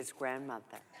could be his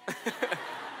grandmother.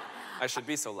 I should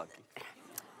be so lucky.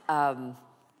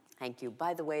 Thank you.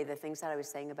 By the way, the things that I was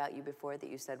saying about you before that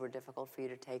you said were difficult for you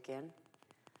to take in,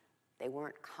 they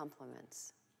weren't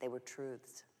compliments. They were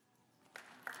truths.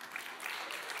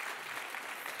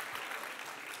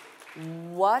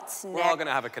 What's next? We're all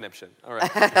gonna have a conniption. All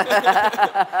right.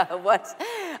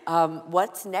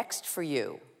 What's next for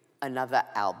you? Another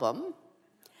album?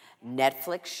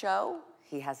 Netflix show?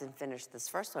 He hasn't finished this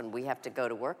first one. We have to go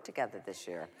to work together this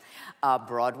year.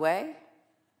 Broadway?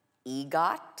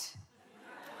 EGOT?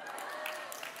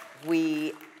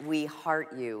 We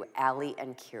heart you, Allie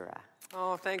and Kira.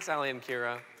 Oh, thanks, Allie and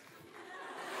Kira.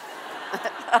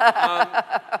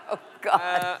 Oh,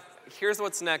 God. Here's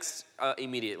what's next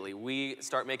immediately. We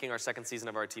start making our second season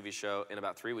of our TV show in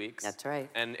about 3 weeks. That's right.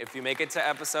 And if you make it to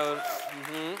episode,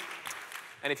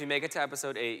 and if you make it to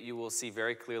episode 8, you will see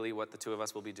very clearly what the two of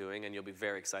us will be doing, and you'll be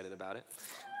very excited about it.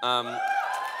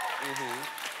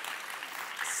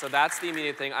 So that's the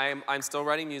immediate thing. I'm still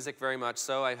writing music very much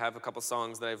so. I have a couple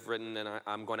songs that I've written, and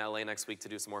I'm going to LA next week to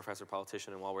do some more Professor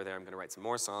Politician, and while we're there, I'm going to write some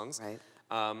more songs. Right.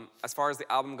 As far as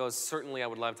the album goes, certainly I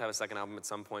would love to have a second album at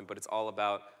some point, but it's all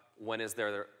about when is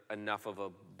there enough of a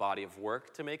body of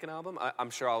work to make an album.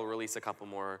 I'm sure I'll release a couple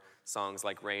more songs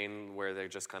like Rain, where they're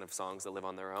just kind of songs that live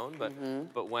on their own,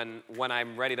 but when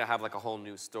I'm ready to have like a whole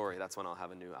new story, that's when I'll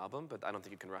have a new album, but I don't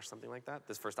think you can rush something like that.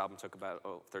 This first album took about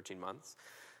 13 months.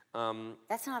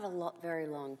 That's not a very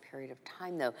long period of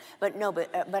time, though. But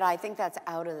I think that's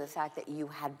out of the fact that you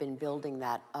had been building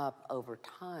that up over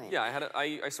time. Yeah,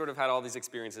 I sort of had all these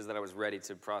experiences that I was ready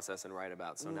to process and write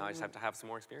about. So now I just have to have some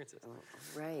more experiences.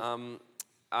 Right.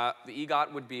 The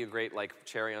EGOT would be a great like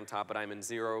cherry on top, but I'm in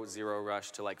zero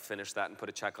rush to like finish that and put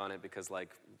a check on it because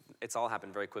like it's all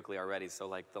happened very quickly already. So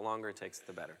like the longer it takes,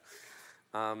 the better.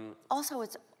 Also,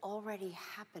 it's already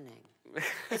happening.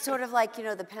 It's sort of like,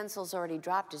 the pencil's already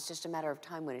dropped. It's just a matter of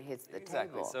time when it hits the table.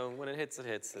 Exactly. So when it hits, it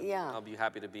hits. And yeah. I'll be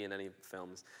happy to be in any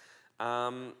films.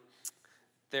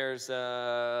 There's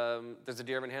a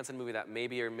Dear Evan Hansen movie that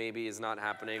maybe or maybe is not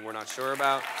happening. We're not sure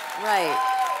about. Right.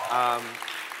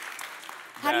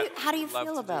 How do you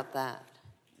feel about that?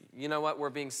 You know what? We're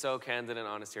being so candid and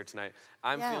honest here tonight.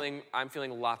 I'm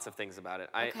feeling lots of things about it.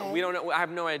 Okay. We don't know. I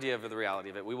have no idea of the reality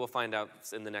of it. We will find out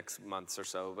in the next months or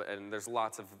so. And there's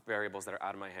lots of variables that are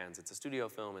out of my hands. It's a studio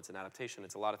film. It's an adaptation.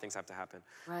 It's a lot of things have to happen.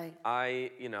 Right. I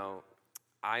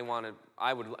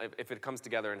would, if it comes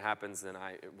together and happens, then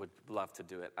I would love to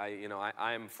do it.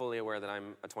 I am fully aware that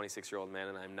I'm a 26-year-old man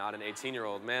and I'm not an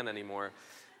 18-year-old man anymore.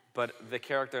 But the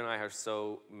character and I are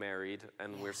so married,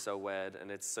 and we're so wed,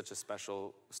 and it's such a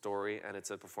special story, and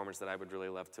it's a performance that I would really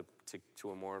love to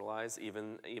immortalize,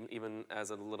 even as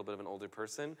a little bit of an older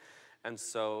person. And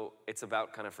so it's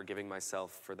about kind of forgiving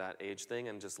myself for that age thing,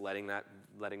 and just letting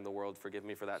the world forgive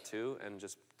me for that too, and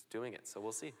just doing it. So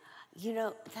we'll see.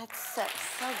 That's so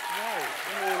great.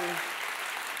 I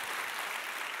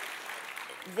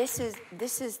mean, this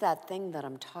is that thing that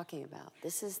I'm talking about.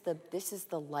 This is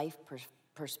the life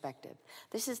perspective.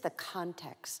 This is the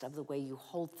context of the way you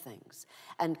hold things.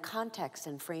 And context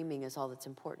and framing is all that's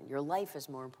important. Your life is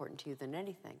more important to you than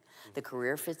anything. The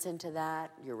career fits into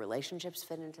that. Your relationships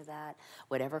fit into that.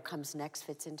 Whatever comes next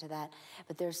fits into that.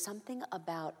 But there's something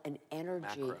about an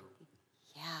energy. Macro.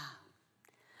 Yeah.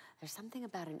 There's something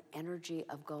about an energy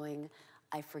of going,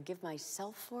 I forgive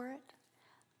myself for it.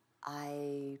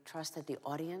 I trust that the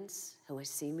audience who has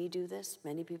seen me do this,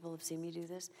 many people have seen me do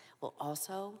this, will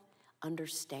also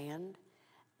understand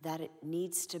that it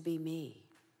needs to be me.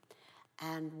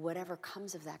 And whatever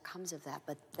comes of that, comes of that.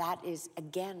 But that is,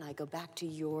 again, I go back to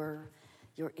your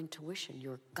intuition,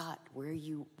 your gut, where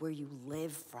you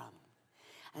live from.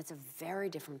 And it's a very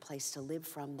different place to live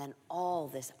from than all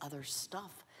this other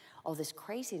stuff, all this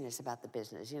craziness about the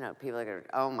business. People are going,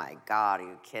 oh my God, are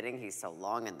you kidding? He's so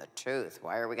long in the tooth.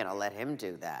 Why are we going to let him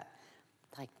do that?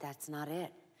 Like, that's not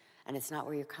it. And it's not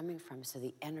where you're coming from, so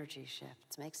the energy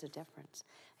shifts. Makes a difference,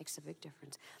 makes a big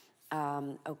difference.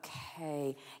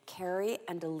 Okay, Carrie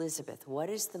and Elizabeth, what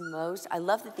is the most, I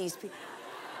love that these people,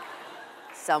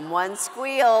 someone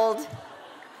squealed.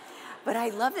 But I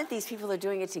love that these people are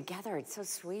doing it together. It's so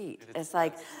sweet. It's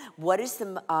like, what is the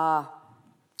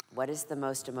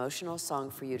most emotional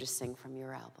song for you to sing from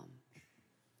your album?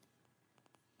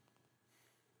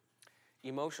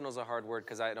 Emotional is a hard word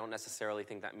because I don't necessarily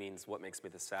think that means what makes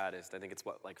me the saddest. I think it's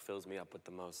what fills me up with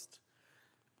the most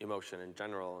emotion in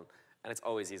general, and it's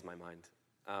always eased my mind.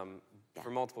 For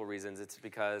multiple reasons. It's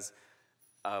because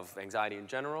of anxiety in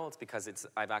general. It's because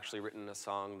I've actually written a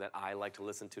song that I like to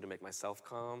listen to make myself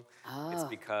calm. Oh. It's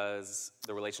because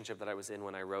the relationship that I was in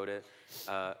when I wrote it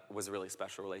was a really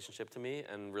special relationship to me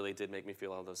and really did make me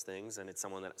feel all those things. And it's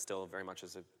someone that still very much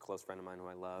is a close friend of mine who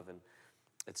I love. And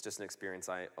it's just an experience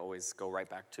I always go right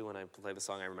back to when I play the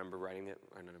song. I remember writing it,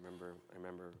 and I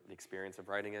remember the experience of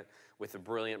writing it with a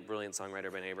brilliant, brilliant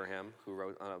songwriter, Ben Abraham, who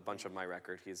wrote on a bunch of my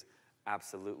record. He's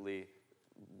absolutely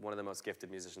one of the most gifted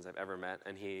musicians I've ever met,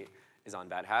 and he is on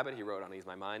Bad Habit. He wrote on Ease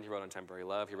My Mind. He wrote on Temporary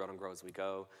Love. He wrote on Grow As We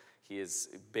Go. He is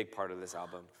a big part of this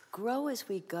album. Grow As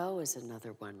We Go is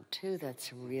another one, too,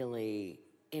 that's really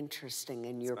interesting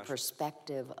in your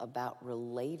perspective about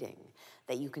relating,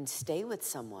 that you can stay with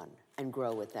someone and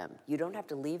grow with them. You don't have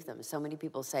to leave them. So many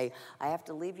people say, I have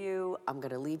to leave you, I'm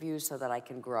going to leave you so that I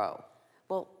can grow.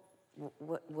 Well,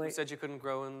 what? Who said you couldn't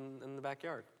grow in the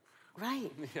backyard?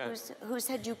 Right. Yeah. Who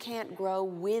said you can't grow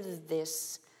with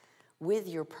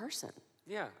your person?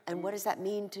 Yeah. And what does that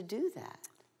mean to do that?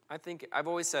 I've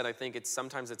always said, I think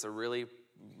sometimes it's a really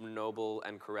noble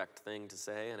and correct thing to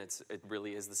say, and it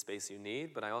really is the space you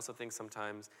need, but I also think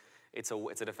sometimes it's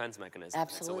a defense mechanism.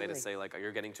 Absolutely. It's a way to say, like,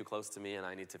 you're getting too close to me and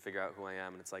I need to figure out who I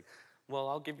am, and it's like, well,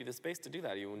 I'll give you the space to do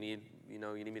that. You need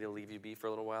me to leave you be for a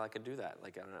little while, I could do that.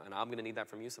 Like, and I'm gonna need that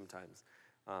from you sometimes.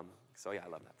 So yeah, I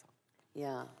love that song.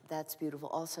 Yeah, that's beautiful.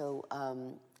 Also,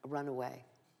 Runaway.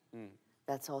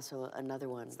 That's also another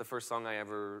one. It's the first song I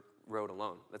ever wrote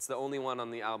alone. That's the only one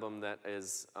on the album that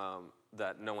is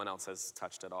that no one else has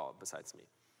touched at all besides me.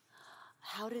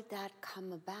 How did that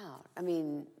come about? I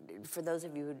mean, for those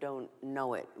of you who don't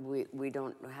know it, we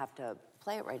don't have to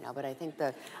play it right now, but I think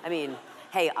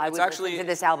hey, I was listening to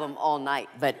this album all night,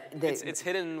 but... It's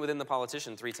hidden within The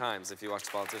Politician 3 times, if you watch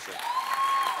The Politician.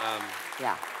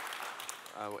 Yeah.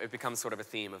 It becomes sort of a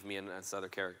theme of me and this other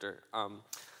character.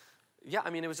 Yeah,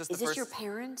 I mean, it was just Is the first... this your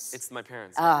parents? It's my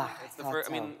parents. It's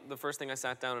the first thing I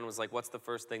sat down and was like, what's the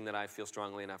first thing that I feel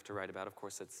strongly enough to write about? Of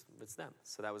course, it's them.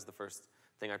 So that was the first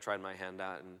thing I tried my hand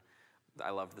at, and I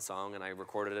loved the song, and I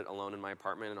recorded it alone in my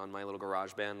apartment and on my little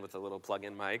garage band with a little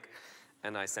plug-in mic,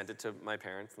 and I sent it to my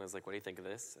parents, and I was like, what do you think of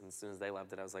this? And as soon as they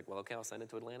loved it, I was like, well, okay, I'll send it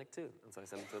to Atlantic too. And so I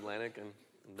sent it to Atlantic, and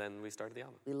then we started the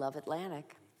album. We love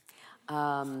Atlantic.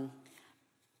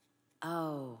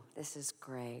 Oh, this is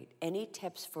great. Any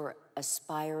tips for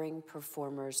aspiring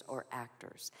performers or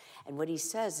actors? And what he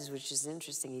says is, which is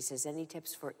interesting, he says, any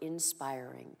tips for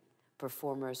inspiring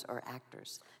performers or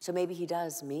actors? So maybe he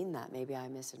does mean that. Maybe I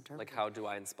misinterpreted. Like, how do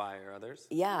I inspire others?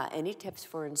 Yeah, any tips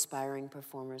for inspiring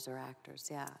performers or actors?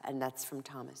 Yeah, and that's from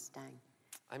Thomas Dang.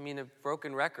 I mean, a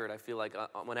broken record, I feel like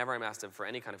whenever I'm asked for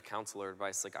any kind of counsel or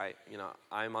advice, like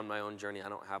I'm on my own journey. I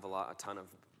don't have a ton of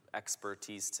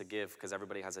expertise to give because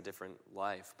everybody has a different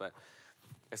life. But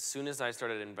as soon as I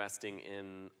started investing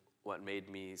in what made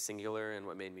me singular and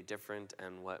what made me different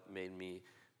and what made me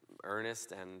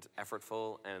earnest and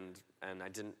effortful, and I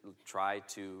didn't try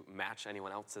to match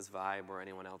anyone else's vibe or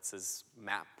anyone else's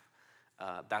map,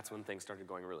 that's when things started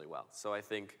going really well. So I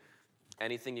think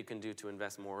anything you can do to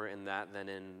invest more in that than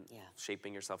in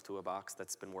shaping yourself to a box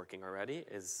that's been working already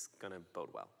is gonna bode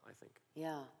well, I think.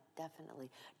 Yeah, definitely.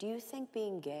 Do you think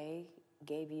being gay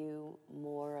gave you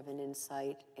more of an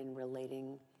insight in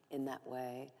relating in that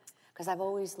way? Because I've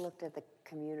always looked at the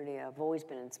community, I've always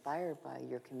been inspired by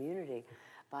your community,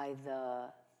 by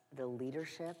the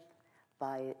leadership,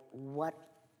 by what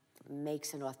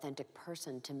makes an authentic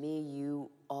person. To me, you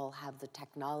all have the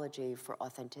technology for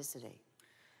authenticity.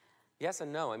 Yes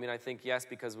and no. I mean, I think yes,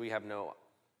 because we have no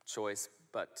choice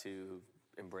but to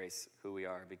embrace who we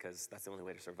are, because that's the only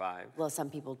way to survive. Well, some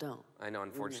people don't. I know,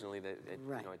 unfortunately, that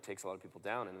it takes a lot of people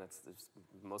down, and that's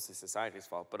mostly society's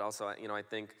fault. But also, I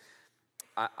think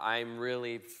I'm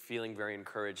really feeling very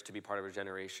encouraged to be part of a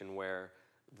generation where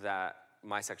that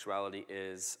my sexuality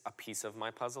is a piece of my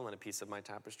puzzle and a piece of my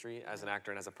tapestry as an actor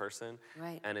and as a person,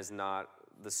 and is not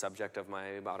the subject of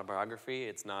my autobiography.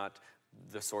 It's not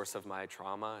the source of my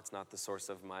trauma. It's not the source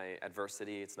of my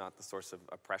adversity. It's not the source of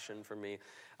oppression for me.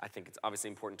 I think it's obviously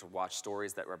important to watch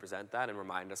stories that represent that and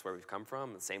remind us where we've come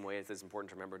from. The same way it's important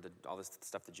to remember all this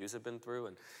stuff the Jews have been through,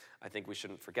 and I think we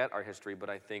shouldn't forget our history, but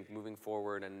I think moving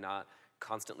forward and not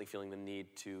constantly feeling the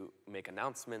need to make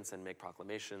announcements and make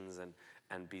proclamations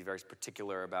and be very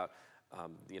particular about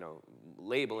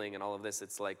labeling and all of this,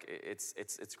 it's like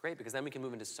it's great, because then we can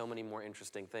move into so many more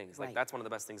interesting things. Like that's one of the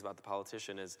best things about The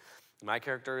Politician is my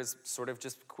character is sort of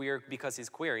just queer because he's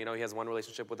queer. He has one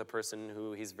relationship with a person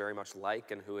who he's very much like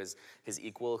and who is his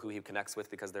equal, who he connects with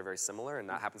because they're very similar, and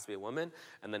that happens to be a woman.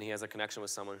 And then he has a connection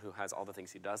with someone who has all the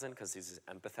things he doesn't, because he's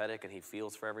empathetic and he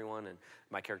feels for everyone, and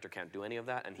my character can't do any of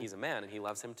that, and he's a man and he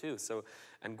loves him too. So,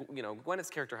 and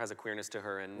Gwyneth's character has a queerness to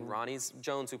her, and Ronnie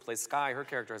Jones, who plays Skye, her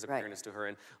character has a queerness next to her,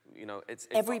 and it's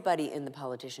everybody in The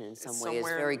Politician in some way is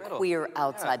somewhere in very the middle. queer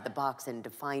outside the box and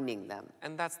defining them.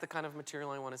 And that's the kind of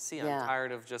material I want to see. Yeah. I'm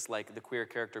tired of just like the queer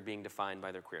character being defined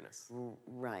by their queerness.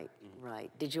 Right,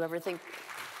 right. Did you ever think?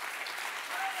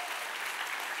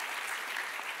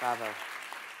 Bravo.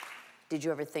 Did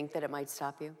you ever think that it might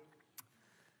stop you?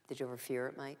 Did you ever fear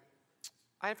it might?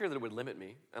 I fear that it would limit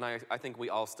me, and I think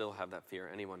we all still have that fear.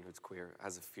 Anyone who's queer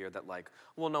has a fear that, like,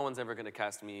 well, no one's ever going to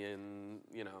cast me in,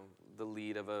 the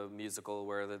lead of a musical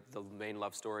where the main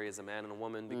love story is a man and a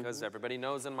woman because everybody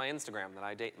knows in my Instagram that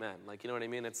I date men. Like, you know what I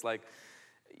mean? It's like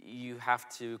you have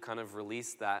to kind of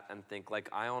release that and think, like,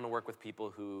 I want to work with people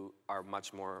who are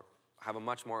have a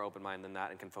much more open mind than that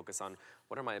and can focus on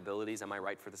what are my abilities? Am I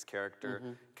right for this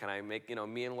character? Can I make,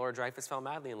 me and Laura Dreyfus fell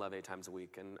madly in love 8 times a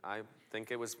week, and I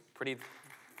think it was pretty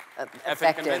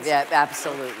effective. Yeah,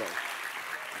 absolutely.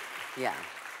 Yeah.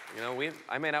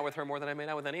 I made out with her more than I made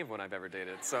out with anyone I've ever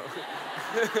dated, so.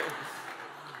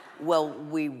 Well,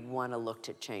 we want to look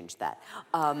to change that.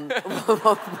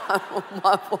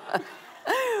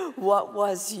 What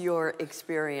was your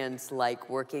experience like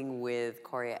working with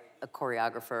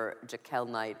choreographer Judith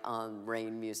Light on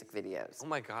Rain music videos? Oh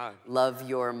my God. Love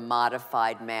your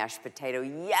modified mashed potato.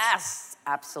 Yes,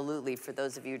 absolutely. For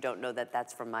those of you who don't know that,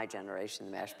 that's from my generation,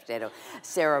 the mashed potato.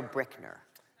 Sarah Bricker.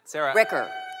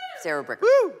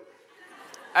 Woo!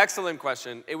 Excellent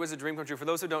question. It was a dream come true. For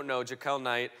those who don't know, Judith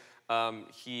Light,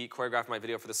 he choreographed my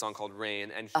video for the song called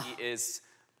Rain, and he is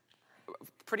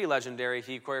pretty legendary.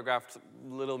 He choreographed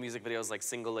little music videos like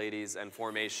Single Ladies and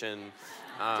Formation.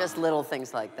 Just little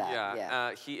things like that.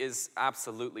 Yeah. He is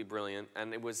absolutely brilliant,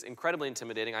 and it was incredibly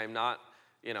intimidating. I am not,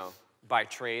 by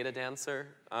trade a dancer.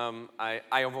 I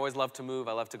have always loved to move.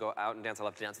 I love to go out and dance. I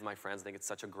love to dance with my friends. I think it's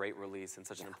such a great release and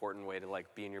such an important way to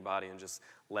like be in your body and just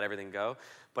let everything go.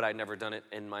 But I'd never done it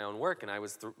in my own work, and I'm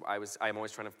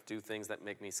always trying to do things that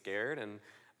make me scared. And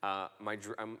my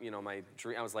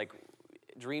dream, I was like,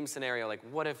 dream scenario, like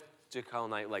what if Judith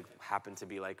Light like happened to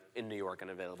be like in New York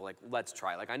and available? Like, let's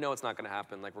try. Like, I know it's not going to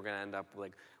happen. Like, we're going to end up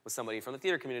like with somebody from the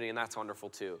theater community, and that's wonderful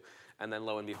too. And then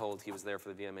lo and behold, he was there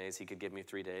for the VMAs. He could give me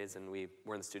 3 days, and we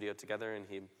were in the studio together, and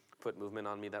he put movement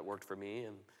on me that worked for me,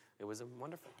 and it was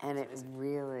wonderful. And it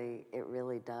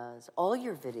really does. All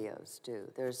your videos do.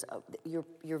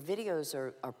 Your videos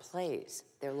are plays.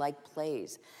 They're like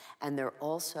plays, and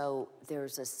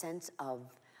there's a sense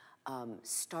of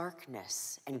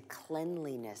starkness and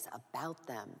cleanliness about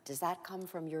them. Does that come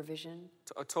from your vision?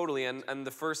 Totally, and the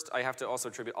first, I have to also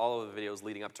attribute all of the videos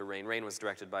leading up to Rain. Rain was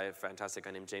directed by a fantastic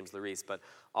guy named James Larice, but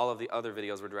all of the other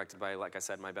videos were directed by, like I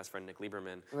said, my best friend Nick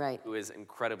Lieberman, who is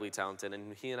incredibly talented,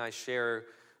 and he and I share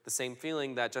the same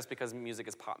feeling that just because music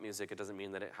is pop music, it doesn't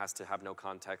mean that it has to have no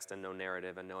context and no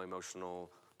narrative and no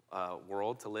emotional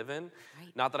world to live in.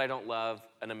 Right. Not that I don't love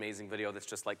an amazing video that's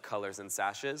just like colors and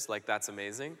sashes, like that's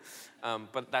amazing,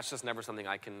 but that's just never something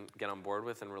I can get on board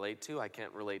with and relate to. I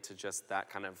can't relate to just that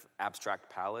kind of abstract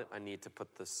palette. I need to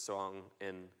put the song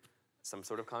in some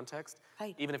sort of context.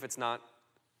 Right. Even if it's not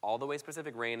all the way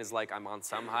specific. Rain is like I'm on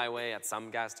some highway at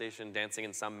some gas station dancing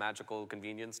in some magical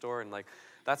convenience store, and like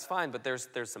that's fine, but there's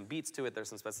some beats to it, there's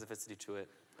some specificity to it,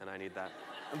 and I need that.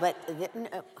 But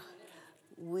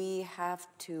we have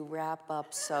to wrap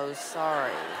up, so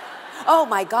sorry. Oh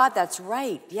my God, that's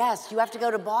right. Yes, you have to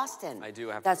go to Boston. I do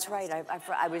have to That's go to right.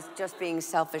 I was just being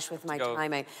selfish with my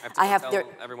time. I have to tell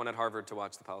everyone at Harvard to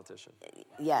watch The Politician.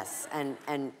 Yes,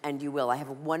 and you will. I have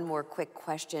one more quick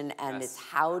question, and it's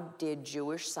how did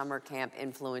Jewish summer camp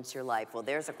influence your life? Well,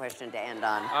 there's a question to end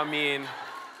on. I mean,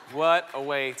 what a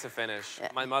way to finish.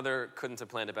 My mother couldn't have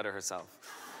planned it better herself.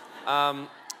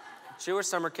 Jewish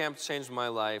summer camp changed my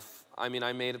life. I mean,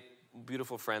 I made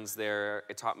beautiful friends there.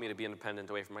 It taught me to be independent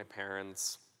away from my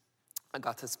parents. I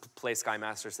got to play Sky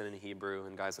Masterson in Hebrew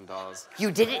and Guys and Dolls.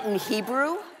 You did it in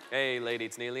Hebrew? Hey, lady,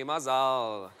 tnili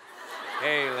mazal.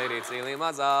 Hey, lady, tnili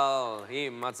mazal.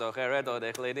 Him matzocheret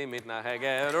odech lady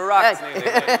mitnaheget rak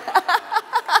tnili.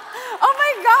 Oh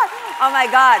my God! Oh my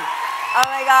God! Oh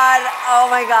my God! Oh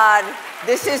my God!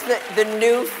 This is the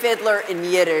new fiddler in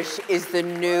Yiddish is the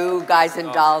new Guys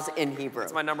and Dolls in Hebrew.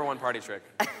 It's my #1 party trick.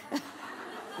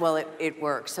 Well, it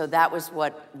worked. So that was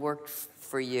what worked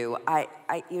for you. I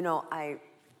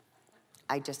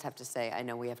just have to say, I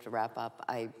know we have to wrap up.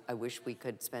 I wish we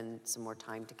could spend some more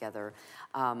time together.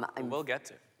 We'll get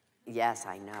to. Yes,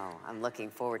 I know. I'm looking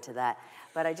forward to that.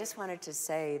 But I just wanted to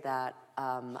say that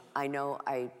I know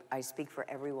I speak for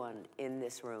everyone in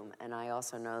this room, and I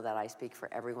also know that I speak for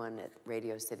everyone at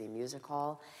Radio City Music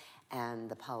Hall and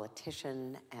The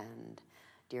Politician and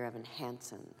dear Evan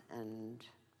Hansen. And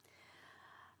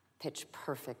Pitch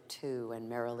Perfect 2 and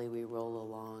Merrily We Roll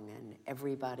Along, and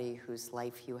everybody whose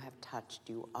life you have touched.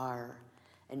 You are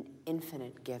an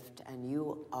infinite gift, and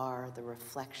you are the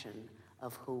reflection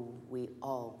of who we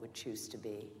all would choose to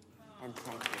be. And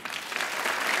thank you.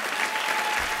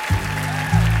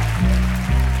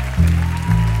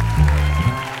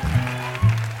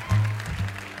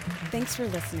 Thanks for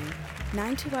listening.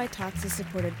 92Y Talks is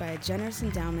supported by a generous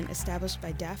endowment established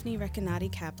by Daphne Recanati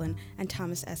Kaplan and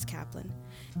Thomas S. Kaplan.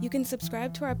 You can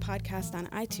subscribe to our podcast on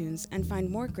iTunes and find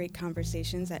more great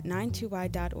conversations at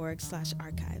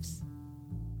 92y.org/archives.